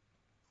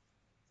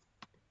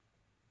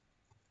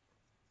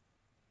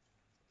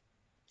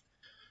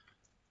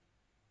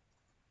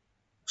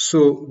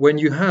 So when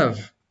you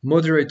have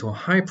moderate or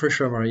high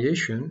pressure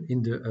variation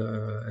in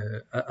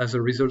the as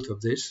a result of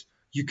this,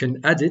 you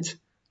can add it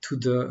to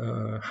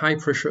the high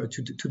pressure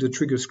to the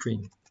trigger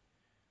screen.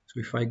 So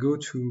if I go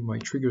to my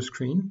trigger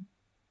screen,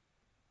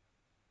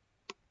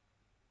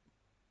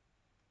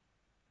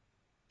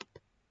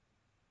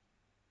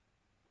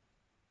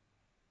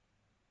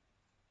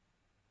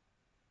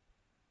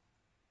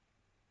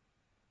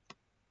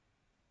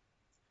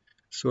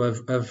 so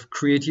I've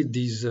created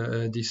these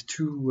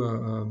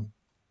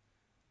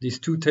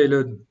two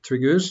tailored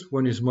triggers.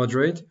 One is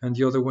moderate and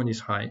the other one is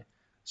high.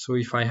 So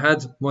if I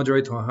had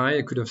moderate or high,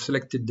 I could have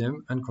selected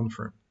them and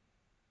confirmed.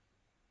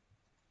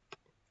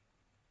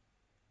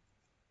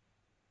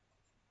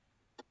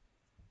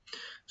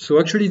 So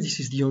actually,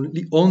 this is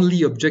the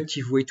only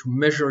objective way to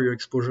measure your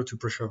exposure to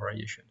pressure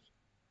variations.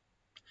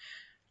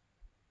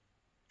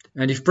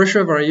 And if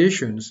pressure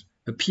variations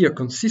appear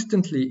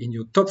consistently in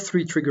your top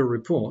 3 trigger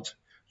report,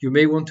 you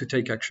may want to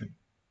take action.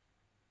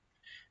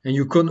 And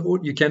you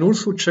can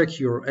also check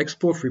your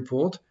export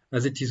report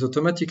as it is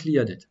automatically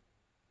added.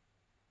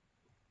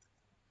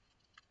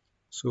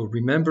 So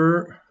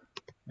remember,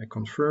 I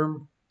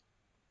confirm.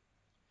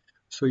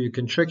 So you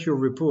can check your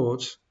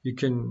reports. You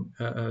can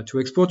to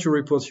export your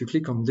reports, you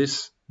click on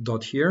this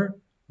dot here,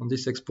 on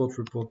this export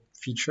report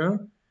feature.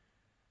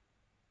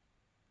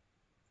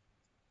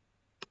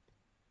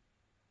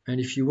 And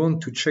if you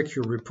want to check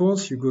your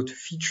reports, you go to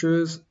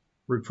Features,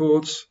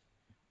 Reports,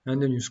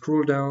 and then you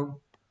scroll down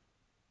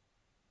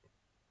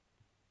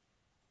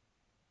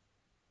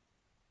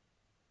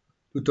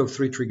to top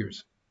 3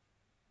 triggers.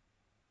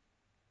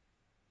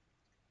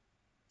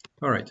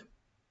 All right.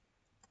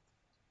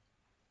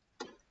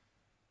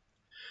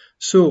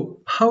 So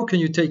how can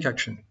you take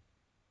action?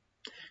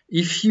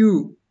 If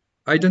you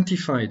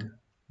identified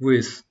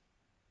with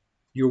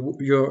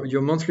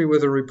your monthly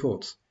weather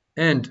reports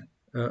and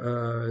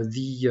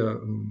the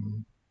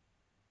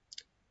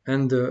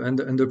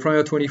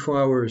prior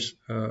 24 hours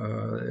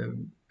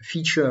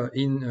feature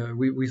in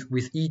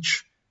with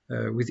each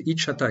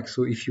attack.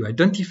 So if you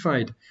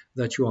identified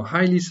that you are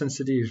highly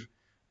sensitive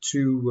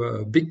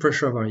to big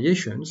pressure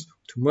variations,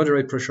 to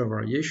moderate pressure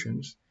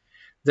variations,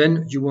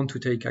 then you want to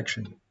take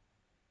action.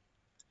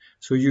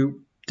 So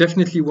you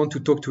definitely want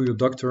to talk to your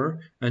doctor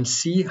and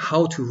see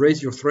how to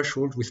raise your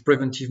threshold with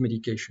preventive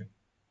medication.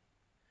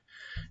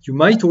 You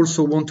might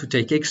also want to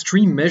take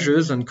extreme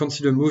measures and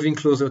consider moving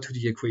closer to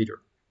the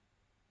equator.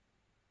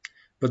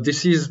 But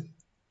this is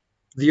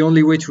the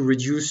only way to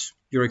reduce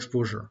your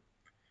exposure.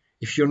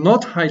 If you're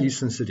not highly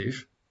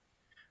sensitive,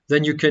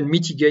 then you can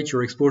mitigate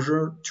your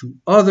exposure to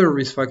other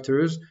risk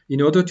factors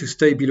in order to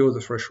stay below the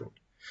threshold.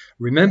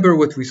 Remember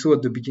what we saw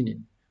at the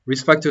beginning.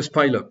 Risk factors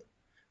pile up.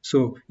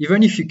 So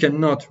even if you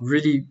cannot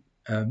really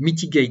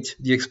mitigate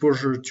the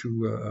exposure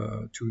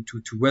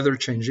to weather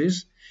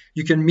changes,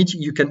 you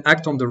can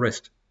act on the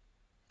rest.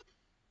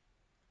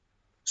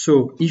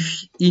 So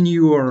if in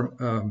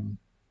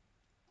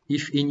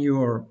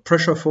your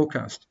pressure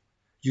forecast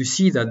you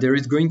see that there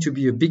is going to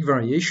be a big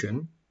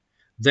variation,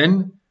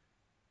 then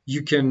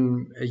you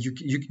can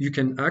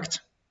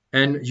act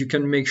and you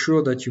can make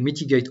sure that you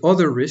mitigate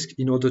other risks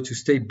in order to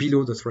stay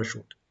below the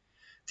threshold.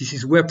 This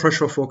is where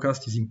pressure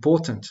forecast is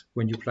important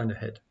when you plan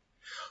ahead.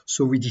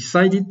 So we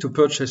decided to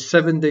purchase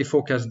 7-day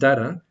forecast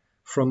data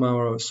from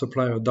our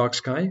supplier Dark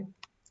Sky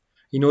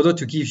in order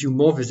to give you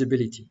more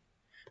visibility.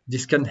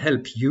 This can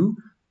help you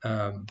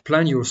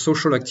plan your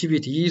social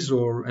activities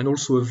and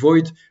also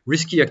avoid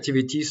risky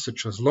activities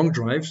such as long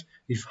drives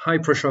with high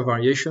pressure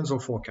variations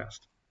or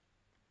forecast.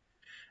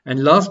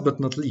 And last but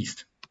not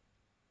least,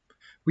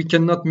 we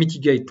cannot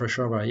mitigate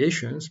pressure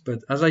variations,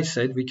 but as I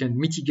said, we can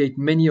mitigate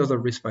many other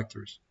risk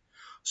factors.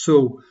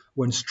 So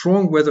when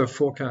strong weather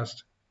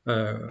forecast,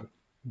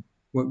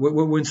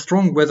 when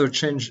strong weather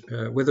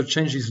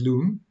changes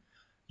loom,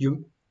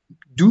 you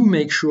do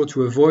make sure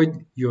to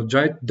avoid your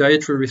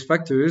dietary risk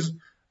factors,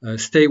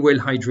 stay well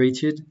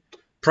hydrated,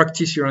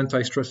 practice your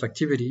anti-stress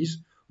activities,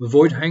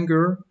 avoid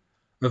hunger,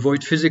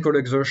 avoid physical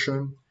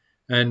exertion,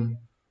 and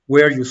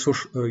wear your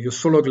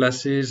solar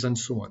glasses and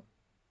so on.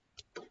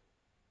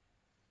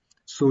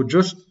 So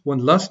just one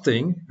last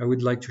thing I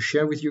would like to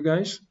share with you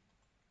guys.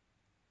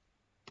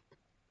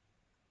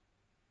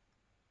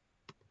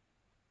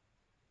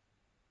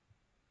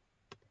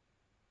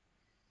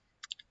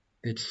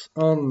 It's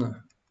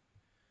on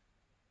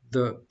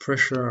the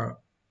pressure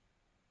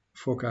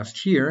forecast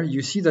here,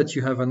 you see that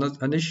you have an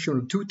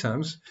additional 2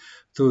 tabs.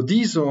 So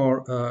these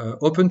are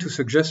open to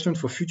suggestion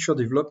for future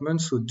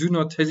development. So do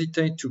not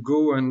hesitate to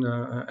go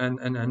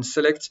and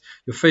select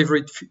your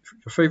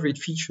favorite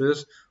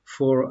features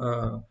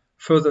for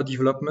further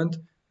development.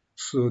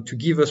 So to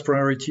give us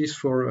priorities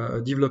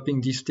for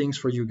developing these things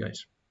for you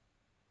guys.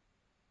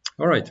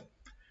 All right.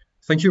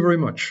 Thank you very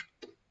much.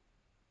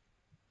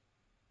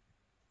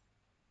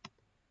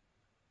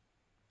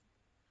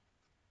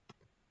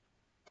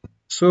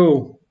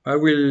 So I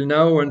will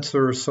now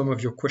answer some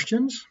of your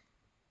questions.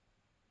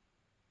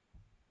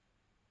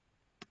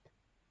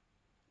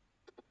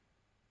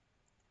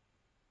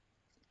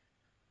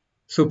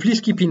 So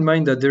please keep in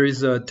mind that there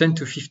is a 10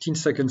 to 15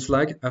 seconds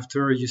lag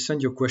after you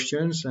send your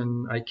questions,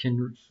 and I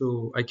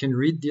can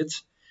read it.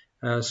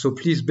 So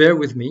please bear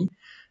with me,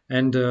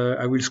 and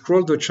I will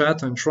scroll the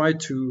chat and try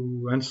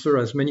to answer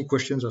as many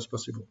questions as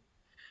possible.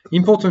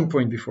 Important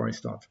point before I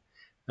start.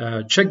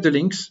 Check the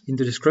links in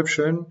the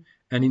description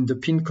and in the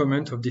pinned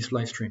comment of this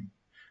live stream.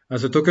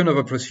 As a token of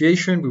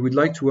appreciation, we would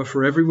like to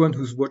offer everyone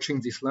who's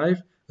watching this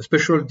live a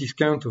special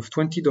discount of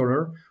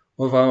 $20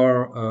 of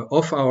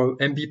off our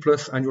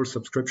MBplus annual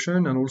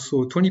subscription, and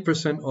also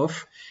 20%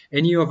 off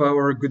any of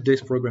our Good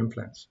Days program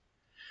plans.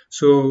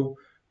 So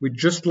we'd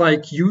just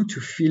like you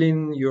to fill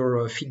in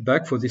your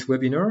feedback for this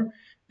webinar,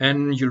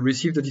 and you'll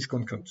receive the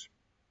discount code.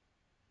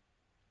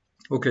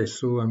 Okay,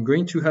 so I'm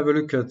going to have a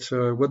look at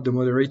what the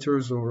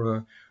moderators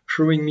are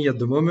showing me at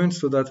the moment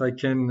so that I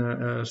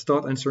can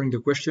start answering the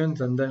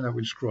questions, and then I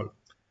will scroll.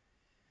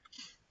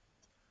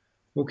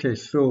 Okay,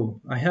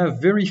 so I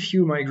have very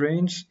few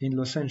migraines in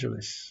Los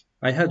Angeles.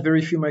 I had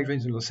very few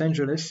migraines in Los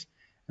Angeles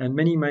and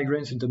many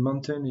migraines in the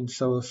mountain in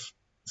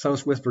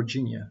Southwest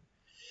Virginia.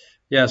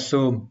 Yeah,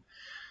 so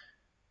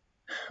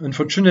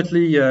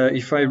unfortunately,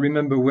 if I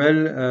remember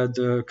well,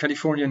 the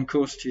Californian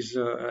coast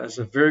has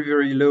a very,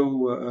 very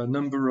low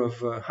number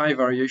of high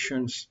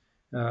variations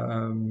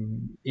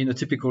in a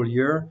typical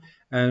year,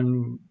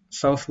 and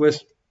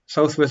Southwest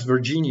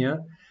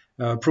Virginia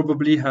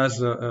probably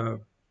has a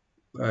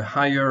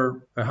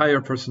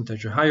higher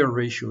percentage, a higher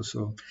ratio.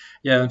 So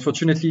yeah,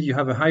 unfortunately, you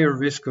have a higher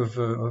risk of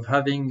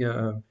having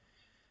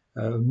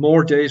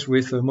more days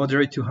with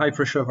moderate to high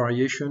pressure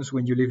variations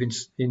when you live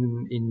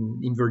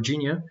in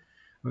Virginia,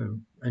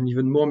 and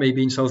even more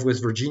maybe in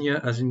Southwest Virginia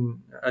as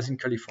in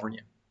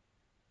California.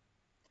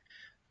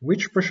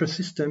 Which pressure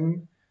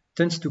system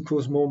tends to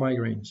cause more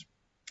migraines?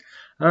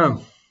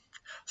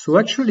 So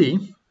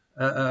actually,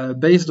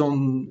 based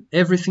on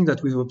everything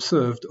that we've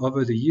observed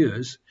over the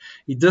years,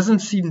 it doesn't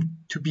seem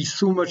to be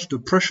so much the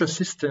pressure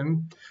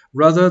system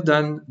rather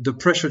than the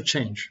pressure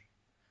change.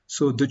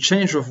 So the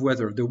change of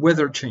weather, the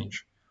weather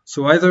change.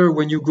 So either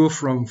when you go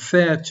from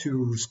fair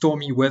to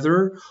stormy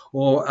weather,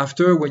 or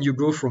after when you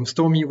go from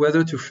stormy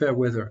weather to fair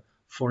weather,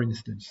 for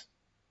instance.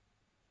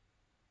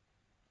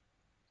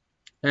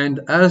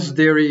 And as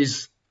there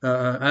is,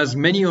 as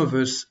many of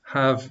us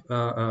have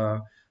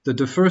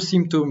the first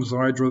symptoms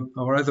are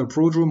either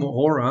prodrome or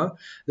aura,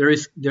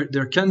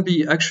 there can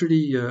be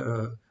actually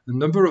a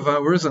number of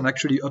hours and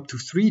actually up to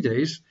 3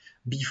 days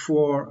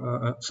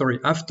before,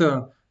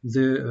 after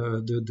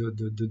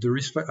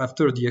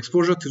after the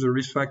exposure to the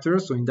risk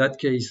factors. So in that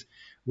case,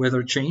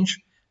 weather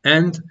change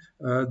and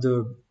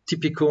the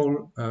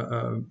typical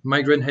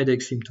migraine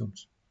headache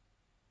symptoms.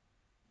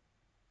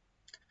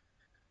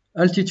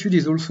 Altitude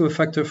is also a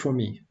factor for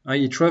me,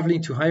 i.e.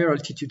 traveling to higher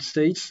altitude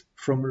states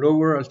from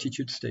lower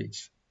altitude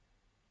states.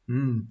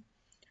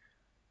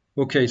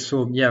 Okay,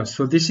 so yeah,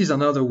 so this is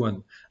another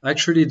one.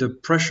 Actually, the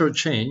pressure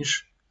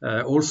change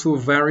also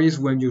varies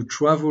when you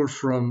travel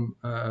from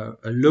a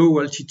low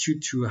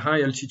altitude to a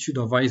high altitude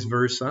or vice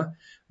versa,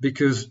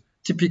 because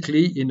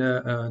typically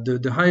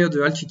the higher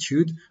the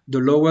altitude, the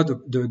lower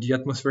the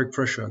atmospheric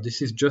pressure.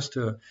 This is just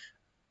a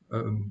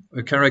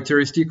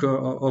characteristic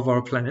of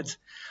our planet.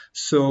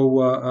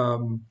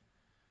 So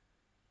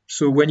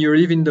so when you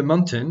live in the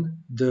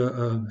mountain,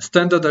 the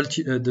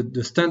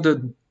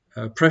standard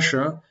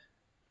pressure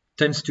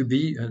tends to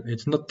be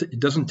it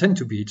doesn't tend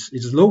to be,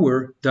 it's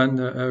lower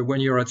than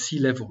when you're at sea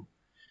level.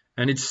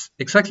 And it's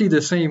exactly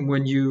the same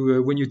when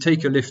you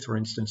take a lift, for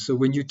instance. So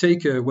when you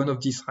take one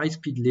of these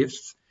high-speed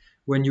lifts,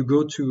 when you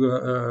go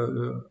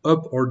to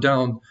up or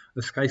down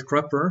a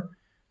skyscraper,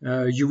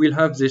 you will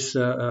have this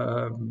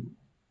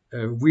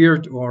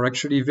weird or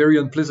actually very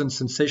unpleasant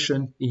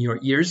sensation in your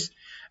ears,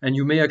 and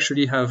you may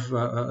actually have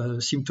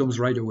symptoms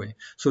right away.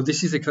 So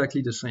this is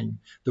exactly the same.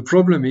 The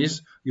problem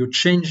is your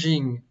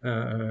changing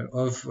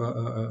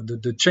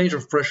the change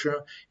of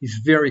pressure is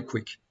very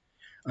quick.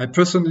 I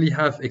personally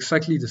have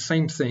exactly the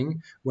same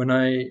thing when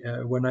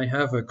I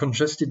have a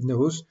congested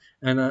nose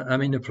and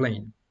I'm in a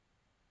plane.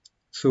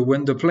 So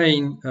when the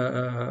plane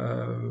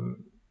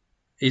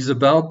is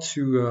about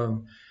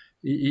to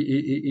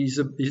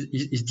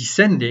is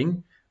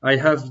descending, I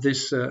have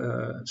this.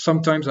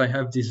 Sometimes I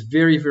have these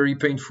very, very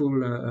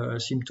painful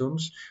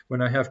symptoms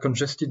when I have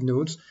congested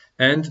nodes,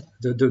 and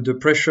the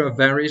pressure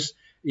varies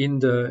in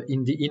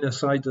the inner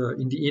side,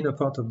 in the inner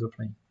part of the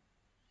plane.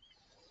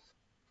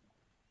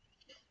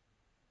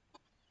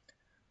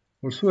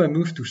 Also, I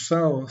moved to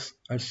south.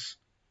 As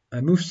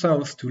I move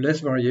south to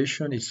less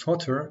variation, it's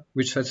hotter,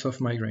 which sets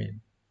off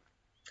migraine.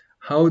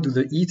 How do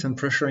the heat and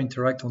pressure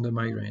interact on the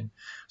migraine?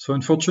 So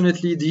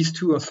unfortunately, these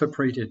two are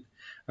separated.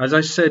 As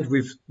I said,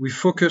 we've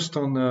focused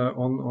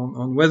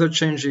on weather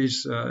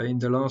changes in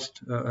the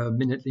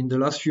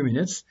last few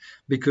minutes,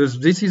 because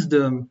this is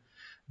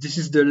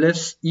the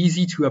less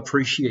easy to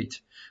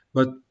appreciate.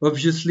 But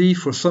obviously,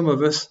 for some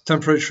of us,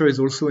 temperature is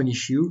also an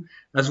issue,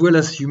 as well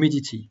as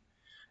humidity.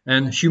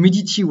 And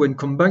humidity, when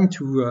combined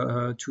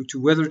to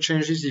weather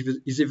changes,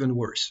 is even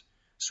worse.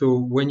 So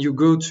when you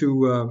go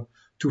to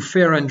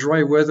fair and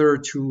dry weather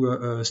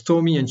to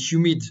stormy and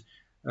humid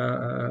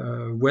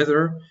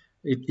weather,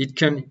 it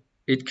can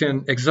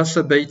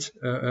exacerbate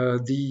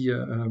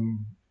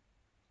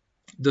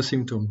the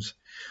symptoms.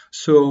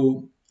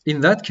 So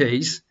in that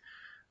case,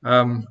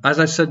 as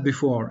I said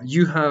before,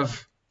 you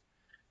have,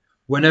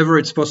 whenever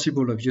it's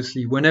possible,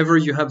 obviously, whenever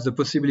you have the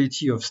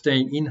possibility of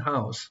staying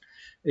in-house,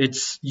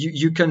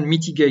 you can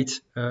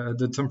mitigate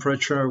the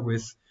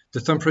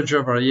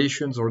temperature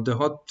variations or the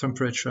hot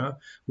temperature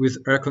with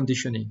air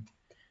conditioning.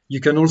 You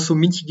can also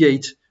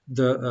mitigate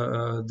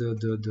the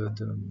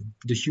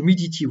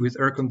humidity with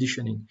air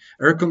conditioning.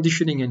 Air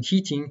conditioning and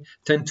heating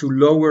tend to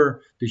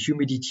lower the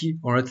humidity,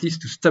 or at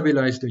least to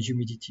stabilize the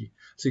humidity.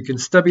 So you can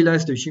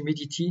stabilize the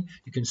humidity,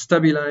 you can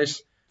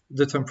stabilize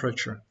the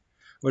temperature.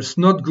 What's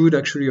not good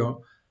actually are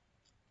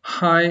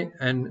high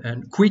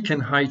and quick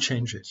and high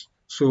changes.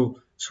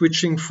 So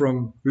switching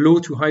from low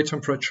to high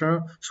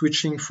temperature,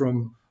 switching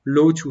from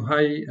low to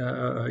high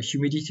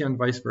humidity, and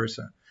vice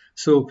versa.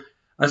 So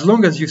as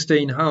long as you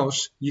stay in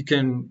house, you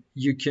can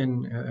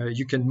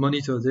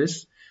monitor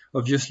this.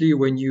 Obviously,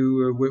 when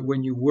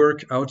you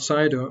work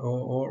outside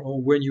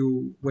or when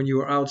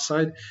you are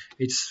outside,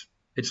 it's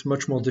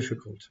much more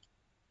difficult.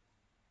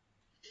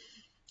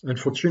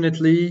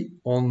 Unfortunately,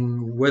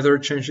 on weather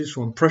changes,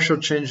 on pressure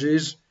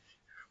changes,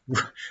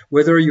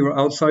 whether you're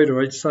outside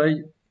or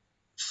inside,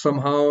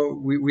 somehow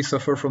we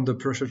suffer from the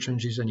pressure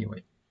changes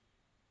anyway.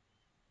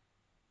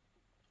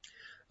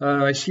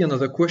 I see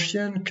another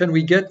question. Can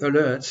we get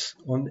alerts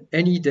on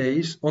any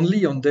days,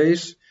 only on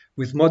days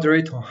with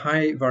moderate or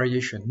high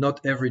variation,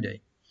 not every day?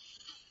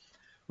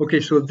 Okay,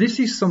 so this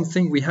is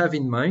something we have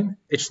in mind.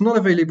 It's not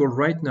available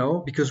right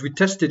now because we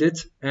tested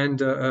it, and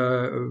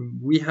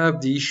we have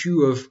the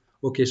issue of,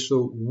 okay,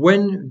 so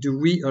when do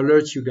we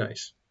alert you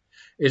guys?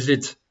 Is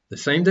it the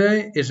same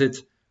day? Is it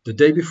the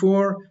day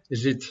before?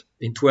 Is it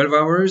in 12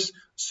 hours?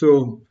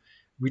 So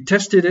we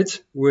tested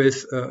it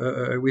with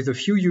a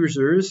few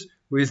users,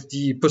 with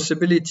the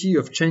possibility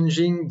of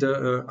changing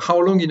the how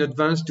long in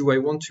advance do I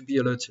want to be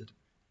alerted.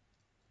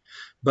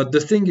 But the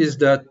thing is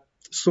that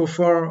so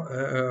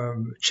far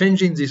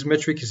changing this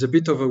metric is a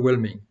bit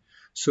overwhelming.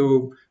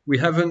 So we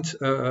haven't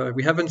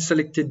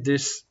selected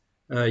this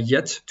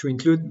yet to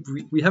include.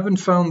 We haven't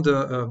found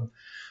a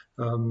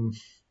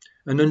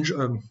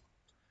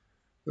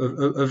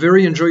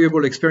very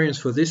enjoyable experience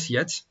for this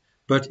yet.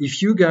 But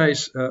if you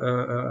guys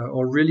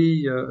are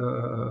really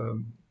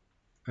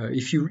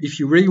if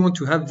you really want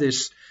to have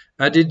this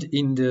added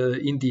in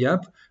the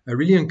app, I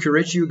really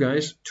encourage you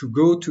guys to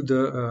go to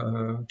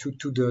the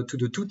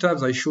two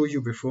tabs I showed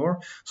you before,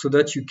 so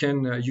that you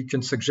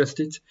can suggest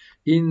it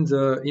in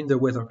the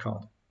weather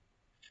card,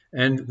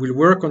 and we'll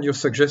work on your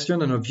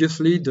suggestion. And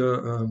obviously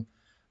the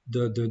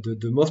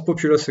most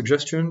popular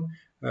suggestion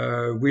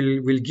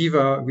will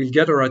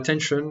get our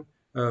attention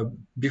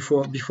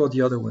before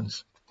the other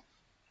ones.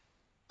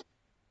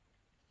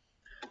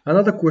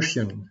 Another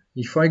question.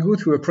 If I go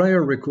to a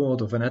prior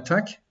record of an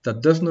attack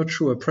that does not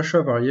show a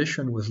pressure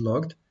variation was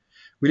logged,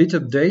 will it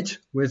update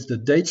with the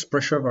date's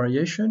pressure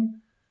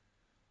variation,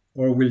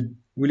 or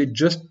will it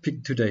just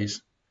pick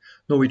today's?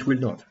 No, it will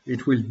not.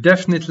 It will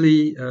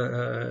definitely,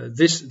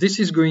 this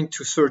is going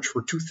to search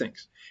for two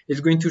things.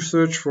 It's going to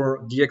search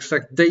for the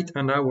exact date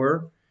and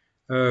hour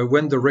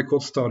when the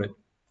record started.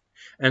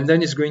 And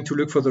then it's going to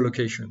look for the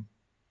location.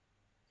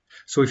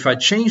 So if I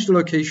change the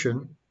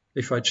location,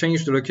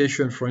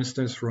 for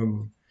instance,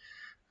 from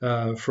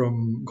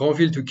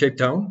Granville to Cape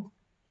Town,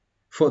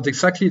 for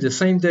exactly the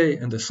same day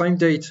and the same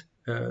date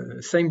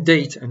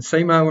and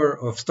same hour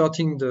of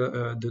starting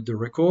the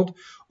record,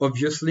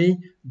 obviously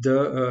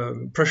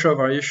the pressure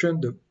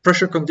variation, the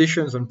pressure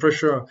conditions and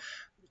pressure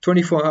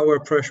 24-hour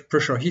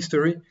pressure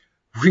history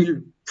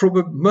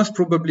must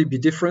probably be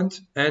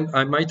different, and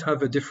I might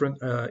have a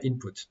different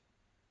input.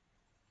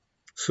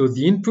 So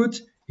the input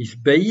is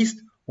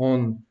based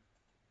on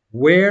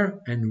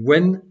where and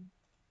when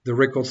the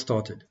record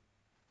started.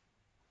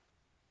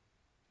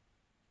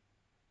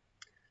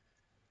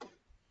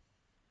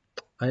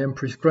 I am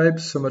prescribed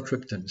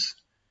somatriptans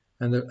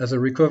and as a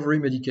recovery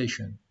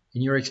medication.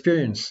 In your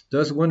experience,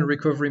 does one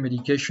recovery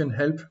medication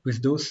help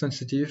with those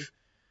sensitive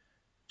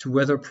to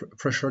weather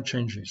pressure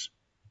changes?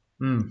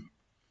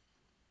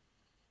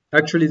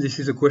 Actually, this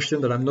is a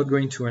question that I'm not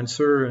going to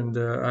answer, and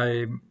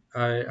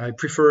I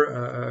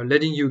prefer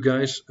letting you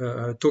guys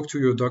talk to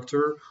your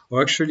doctor,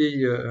 or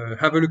actually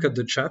have a look at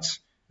the chats,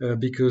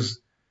 because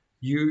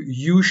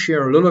you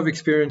share a lot of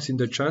experience in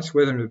the chats,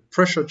 whether in the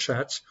pressure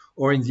chats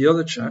or in the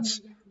other chats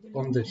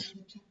on this.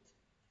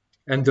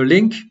 And the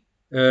link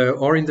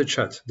are in the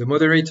chat. The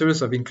moderators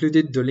have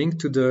included the link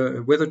to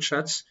the weather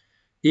chats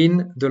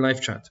in the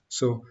live chat.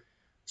 So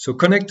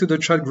connect to the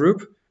chat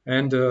group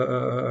and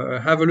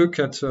have a look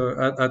at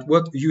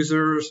what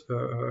users,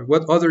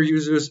 what other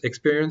users'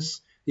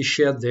 experience is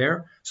shared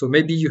there. So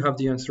maybe you have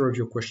the answer of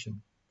your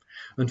question.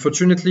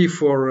 Unfortunately,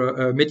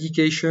 for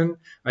medication,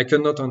 I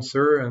cannot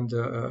answer, and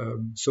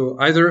so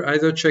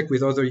either check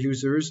with other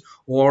users,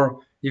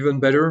 or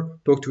even better,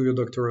 talk to your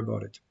doctor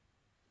about it.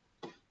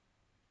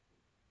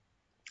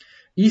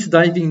 Is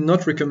diving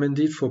not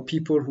recommended for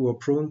people who are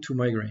prone to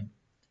migraine?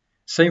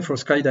 Same for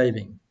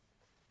skydiving.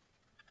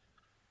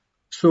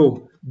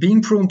 So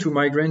being prone to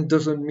migraine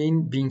doesn't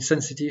mean being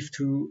sensitive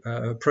to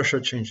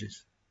pressure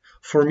changes.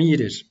 For me,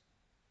 it is,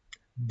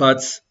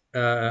 but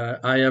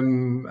I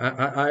am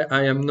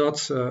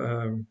not.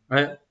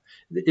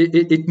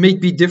 It may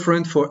be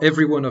different for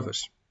every one of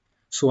us.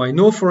 So I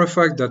know for a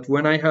fact that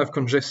when I have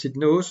congested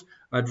nose,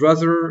 I'd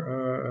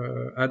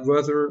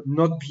rather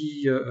not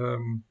be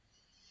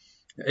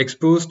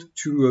exposed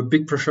to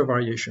big pressure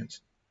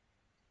variations.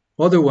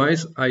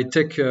 Otherwise, I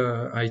take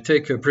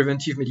a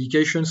preventive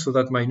medication so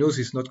that my nose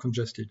is not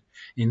congested.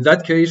 In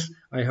that case,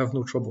 I have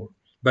no trouble.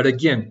 But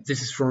again,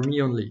 this is for me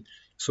only.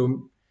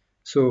 So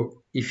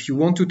if you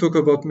want to talk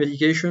about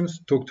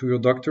medications, talk to your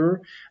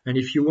doctor. And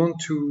if you want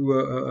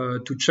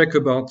to check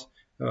about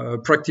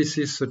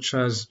practices such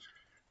as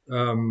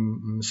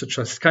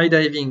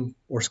skydiving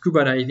or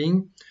scuba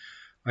diving,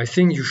 I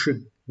think you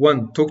should,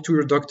 1, talk to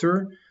your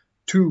doctor,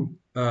 2,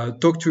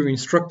 talk to your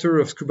instructor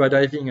of scuba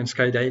diving and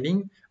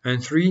skydiving,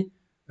 and 3,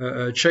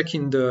 check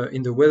in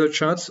the weather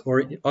chats or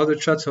in other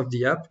chats of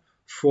the app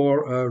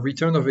for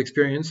return of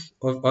experience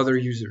of other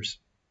users.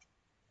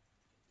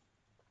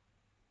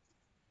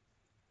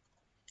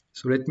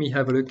 So let me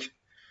have a look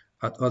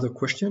at other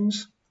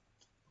questions.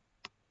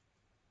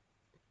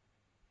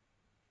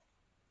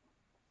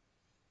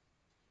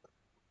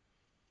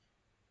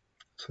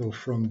 So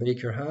from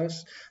Baker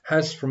has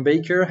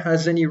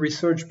any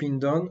research been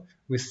done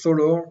with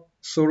solar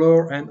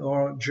and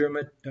or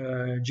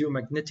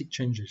geomagnetic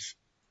changes?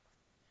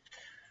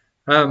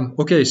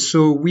 Okay,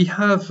 so we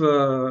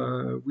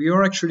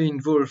are actually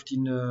involved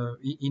in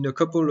a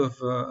couple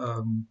of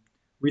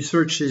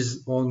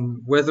researches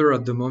on weather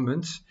at the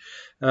moment.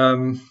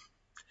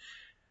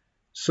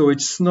 So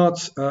it's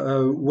not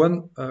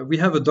we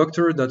have a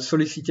doctor that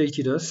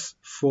solicited us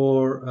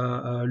for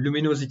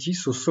luminosity,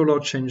 so solar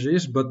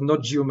changes, but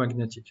not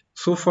geomagnetic.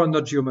 So far,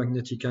 not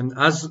geomagnetic. And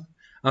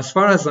as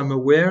far as I'm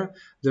aware,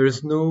 there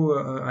is no.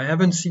 I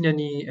haven't seen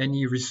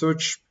any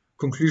research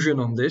conclusion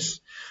on this.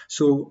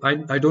 So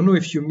I don't know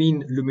if you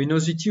mean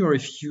luminosity or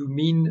if you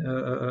mean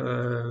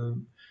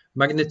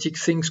magnetic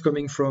things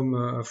coming from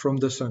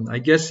the sun. I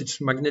guess it's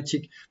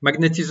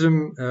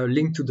magnetism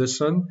linked to the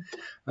sun.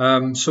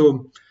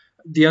 So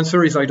the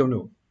answer is I don't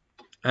know.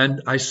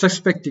 And I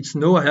suspect it's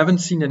no. I haven't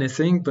seen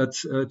anything, but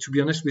to be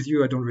honest with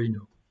you, I don't really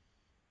know.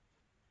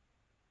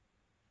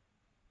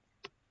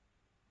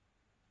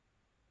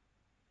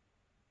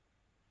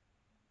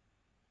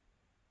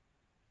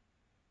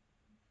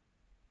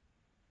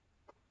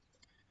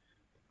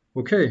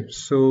 Okay,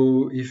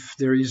 so if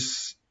there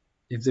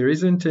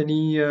isn't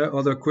any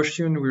other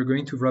question, we're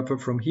going to wrap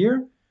up from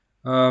here.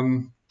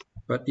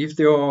 But if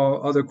there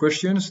are other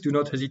questions, do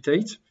not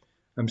hesitate.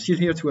 I'm still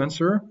here to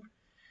answer.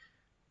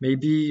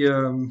 Maybe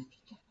 1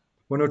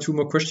 or 2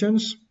 more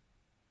questions.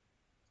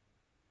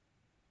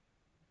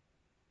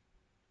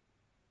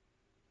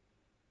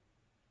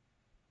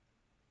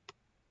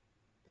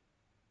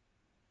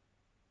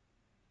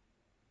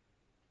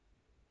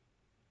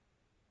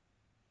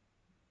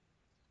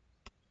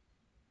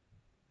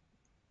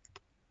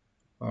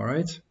 All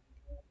right.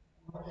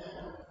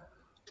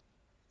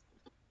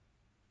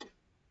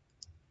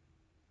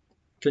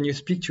 Can you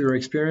speak to your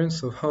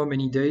experience of how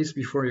many days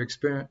before you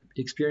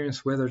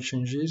experience weather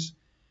changes,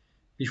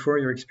 before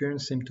you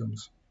experience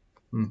symptoms?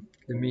 Let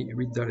me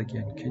read that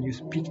again. Can you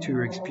speak to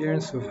your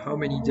experience of how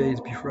many days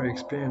before you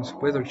experience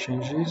weather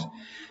changes,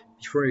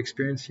 before you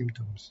experience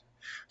symptoms?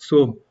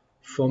 So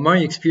for my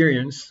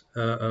experience,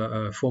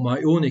 for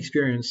my own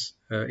experience,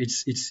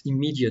 it's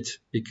immediate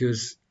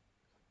because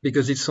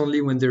it's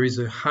only when there is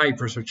a high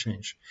pressure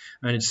change,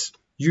 and it's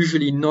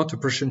usually not a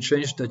pressure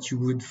change that you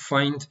would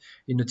find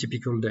in a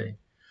typical day.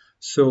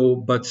 So,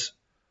 but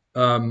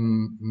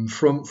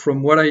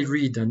from what I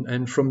read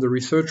and from the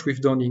research we've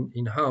done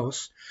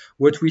in-house,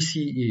 what we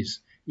see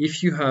is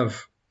if you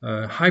have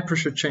a high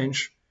pressure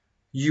change,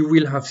 you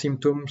will have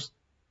symptoms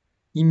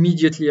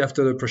immediately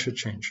after the pressure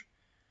change.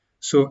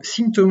 So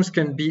symptoms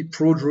can be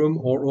prodrome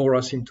or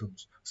aura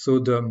symptoms. So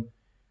the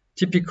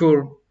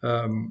typical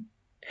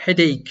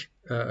headache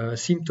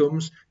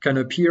symptoms can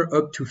appear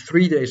up to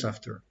 3 days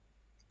after,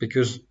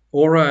 because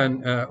aura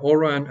and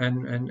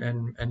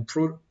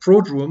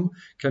prodrome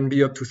can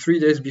be up to 3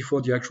 days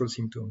before the actual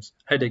symptoms,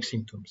 headache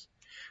symptoms.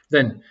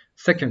 Then,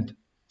 second,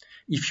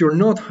 if you're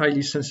not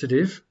highly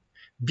sensitive,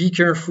 be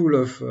careful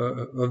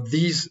of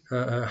these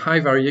high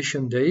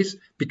variation days,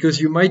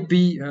 because you might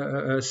be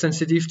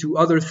sensitive to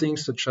other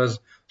things such as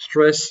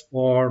stress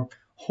or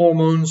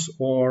hormones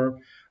or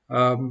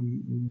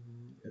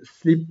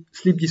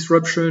sleep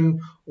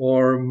disruption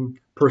or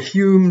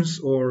perfumes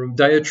or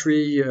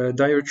dietary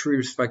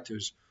risk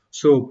factors.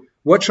 So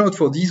watch out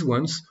for these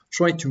ones,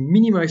 try to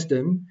minimize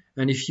them,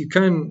 and if you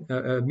can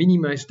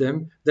minimize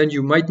them, then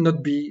you might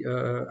not be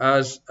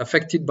as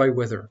affected by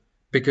weather,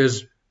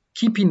 because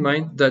keep in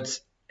mind that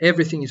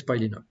everything is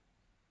piling up.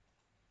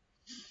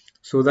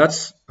 So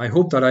I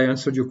hope that I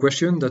answered your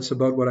question. That's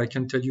about what I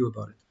can tell you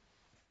about it.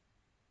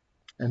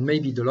 And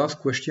maybe the last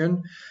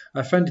question,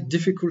 I find it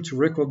difficult to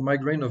record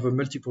migraine over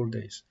multiple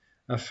days.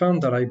 I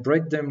found that I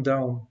break them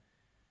down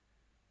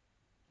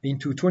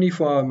into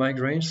 24-hour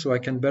migraines so I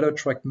can better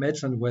track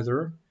meds and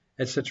weather,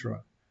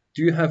 etc.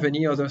 Do you have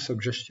any other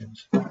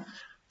suggestions?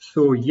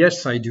 So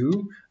yes, I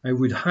do. I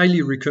would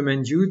highly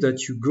recommend you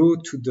that you go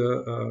to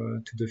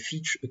the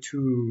feature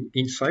to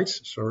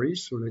Insights. Sorry.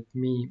 So let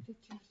me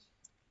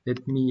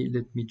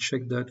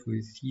check that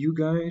with you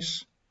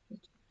guys.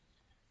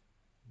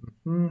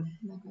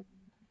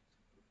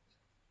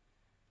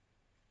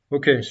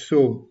 Okay,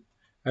 so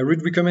I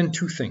would recommend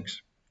two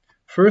things.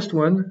 First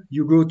one,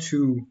 you go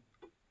to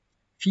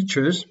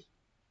Features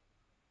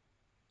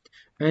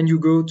and you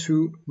go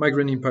to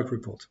Migraine Impact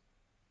Report.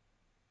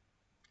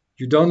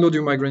 You download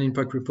your Migraine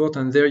Impact Report,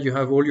 and there you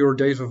have all your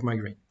days of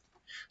migraine.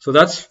 So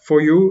that's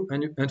for you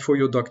and for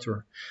your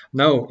doctor.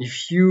 Now,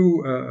 if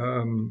you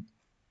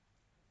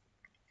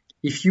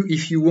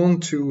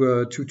want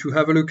to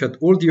have a look at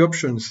all the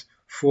options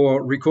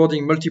for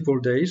recording multiple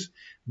days,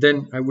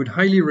 then I would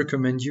highly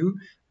recommend you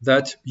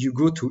that you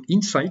go to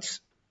Insights,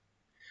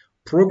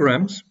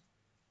 Programs,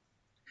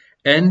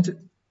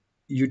 and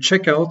you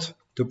check out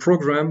the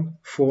program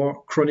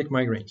for chronic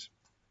migraines.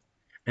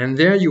 And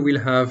there you will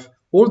have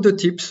all the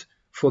tips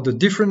for the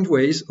different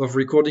ways of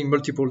recording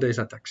multiple days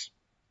attacks.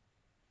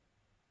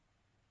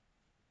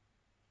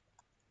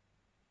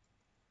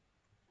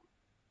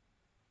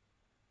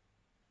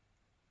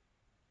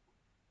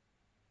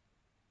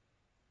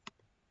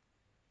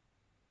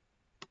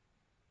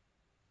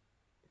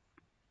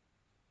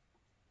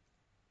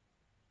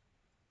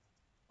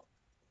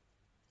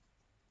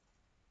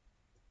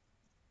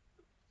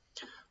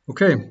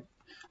 Okay,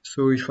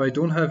 so if I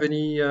don't have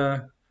any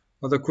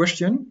other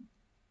question,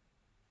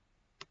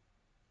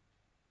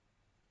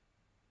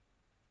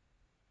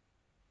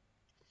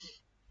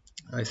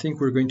 I think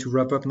we're going to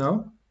wrap up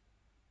now.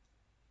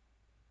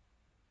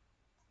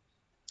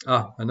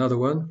 Another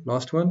one,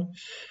 last one.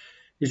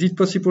 Is it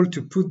possible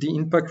to put the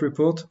impact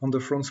report on the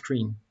front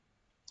screen?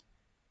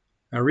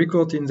 I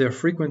record in there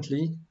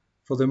frequently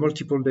for the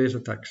multiple days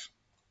attacks.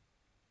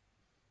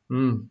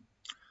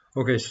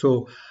 Okay,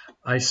 so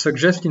I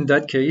suggest in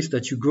that case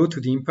that you go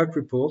to the impact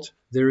report.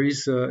 There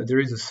is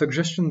a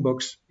suggestion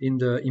box in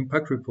the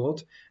impact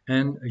report,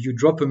 and you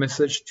drop a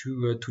message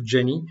to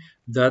Jenny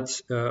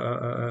that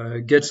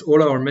gets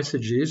all our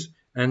messages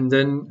and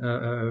then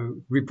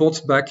reports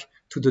back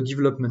to the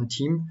development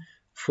team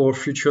for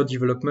future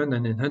development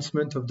and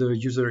enhancement of the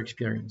user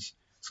experience.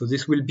 So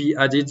this will be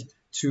added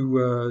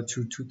to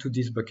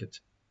this bucket.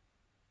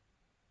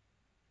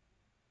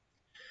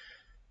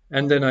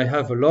 And then I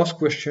have a last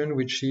question,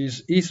 which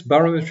is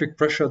barometric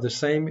pressure the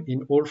same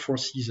in all 4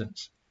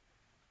 seasons?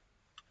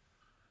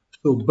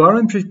 So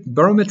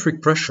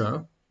barometric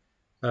pressure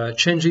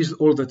changes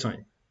all the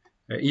time.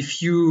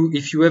 If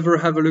you ever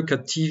have a look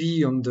at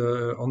TV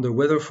on the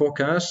weather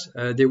forecast,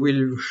 they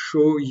will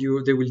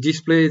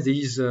display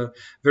these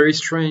very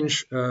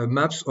strange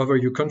maps over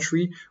your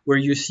country, where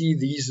you see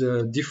these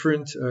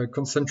different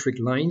concentric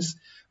lines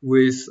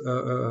with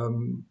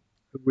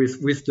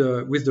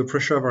the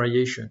pressure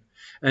variation.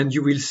 And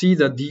you will see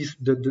that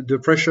the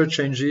pressure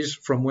changes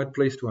from one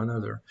place to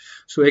another.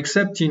 So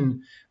except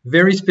in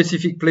very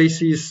specific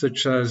places,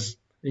 such as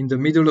in the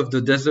middle of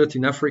the desert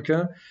in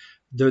Africa,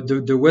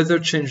 the weather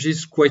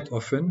changes quite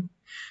often,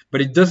 but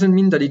it doesn't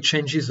mean that it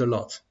changes a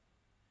lot.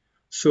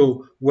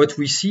 So what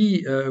we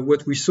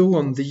saw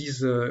on these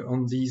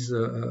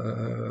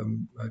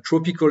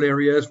tropical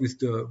areas with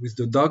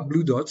the dark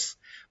blue dots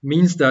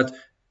means that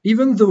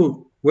even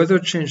though weather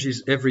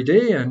changes every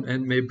day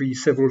and maybe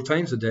several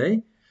times a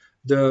day,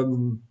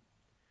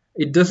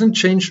 it doesn't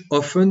change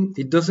often.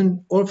 It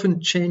doesn't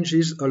often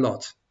changes a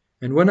lot.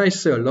 And when I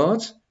say a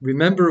lot,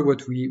 remember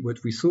what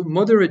we saw.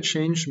 Moderate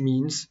change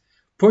means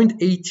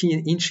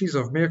 0.18 inches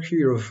of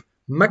mercury of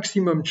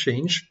maximum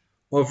change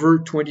over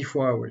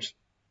 24 hours.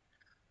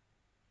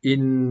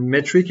 In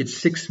metric, it's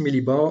 6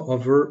 millibar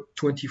over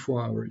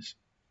 24 hours.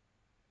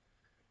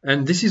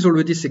 And this is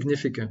already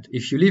significant.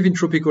 If you live in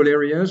tropical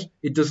areas,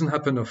 it doesn't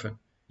happen often.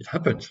 It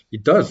happens.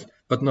 It does,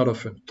 but not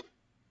often.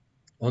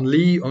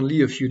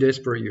 Only a few days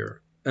per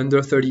year,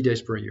 under 30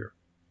 days per year.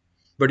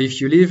 But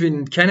if you live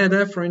in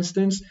Canada, for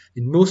instance,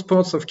 in most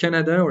parts of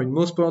Canada or in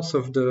most parts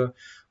of the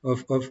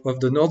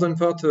northern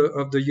part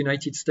of the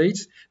United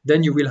States,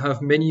 then you will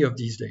have many of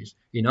these days.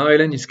 In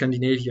Ireland, in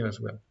Scandinavia as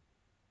well.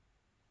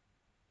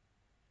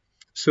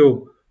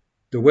 So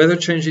The weather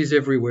changes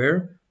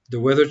everywhere. The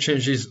weather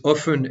changes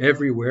often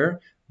everywhere,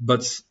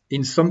 but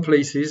in some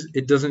places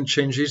it doesn't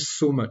change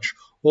so much,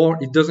 or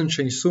it doesn't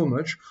change so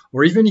much,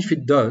 or even if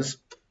it does,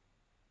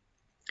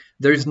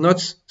 there is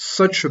not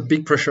such a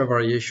big pressure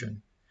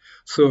variation.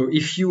 So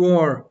if you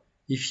are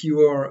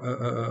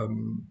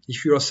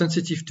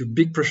sensitive to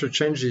big pressure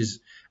changes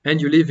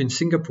and you live in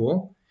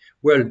Singapore,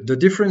 well, the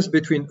difference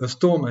between a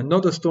storm and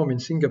not a storm in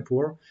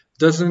Singapore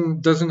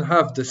doesn't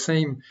have the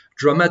same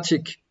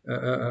dramatic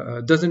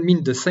doesn't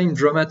mean the same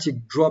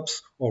dramatic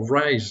drops or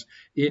rise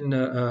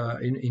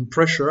in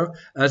pressure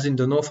as in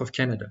the north of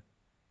Canada.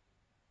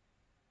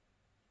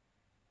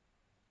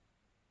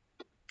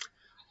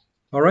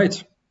 All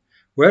right.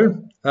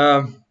 Well,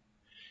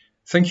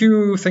 thank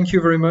you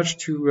very much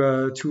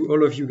to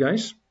all of you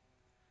guys.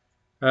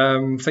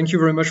 Thank you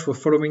very much for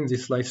following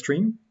this live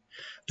stream.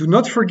 Do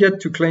not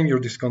forget to claim your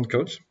discount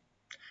code.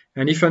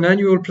 And if an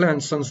annual plan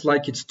sounds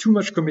like it's too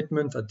much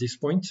commitment at this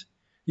point,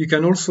 you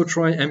can also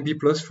try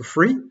MBplus for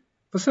free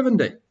for 7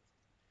 days.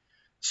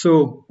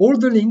 So all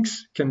the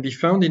links can be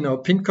found in our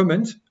pinned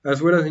comment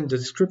as well as in the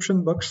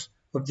description box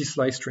of this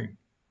live stream.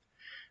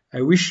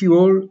 I wish you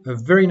all a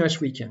very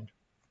nice weekend.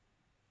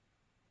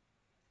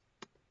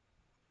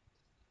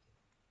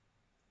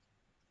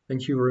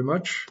 Thank you very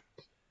much.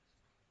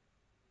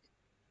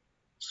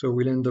 So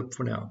we'll end up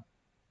for now.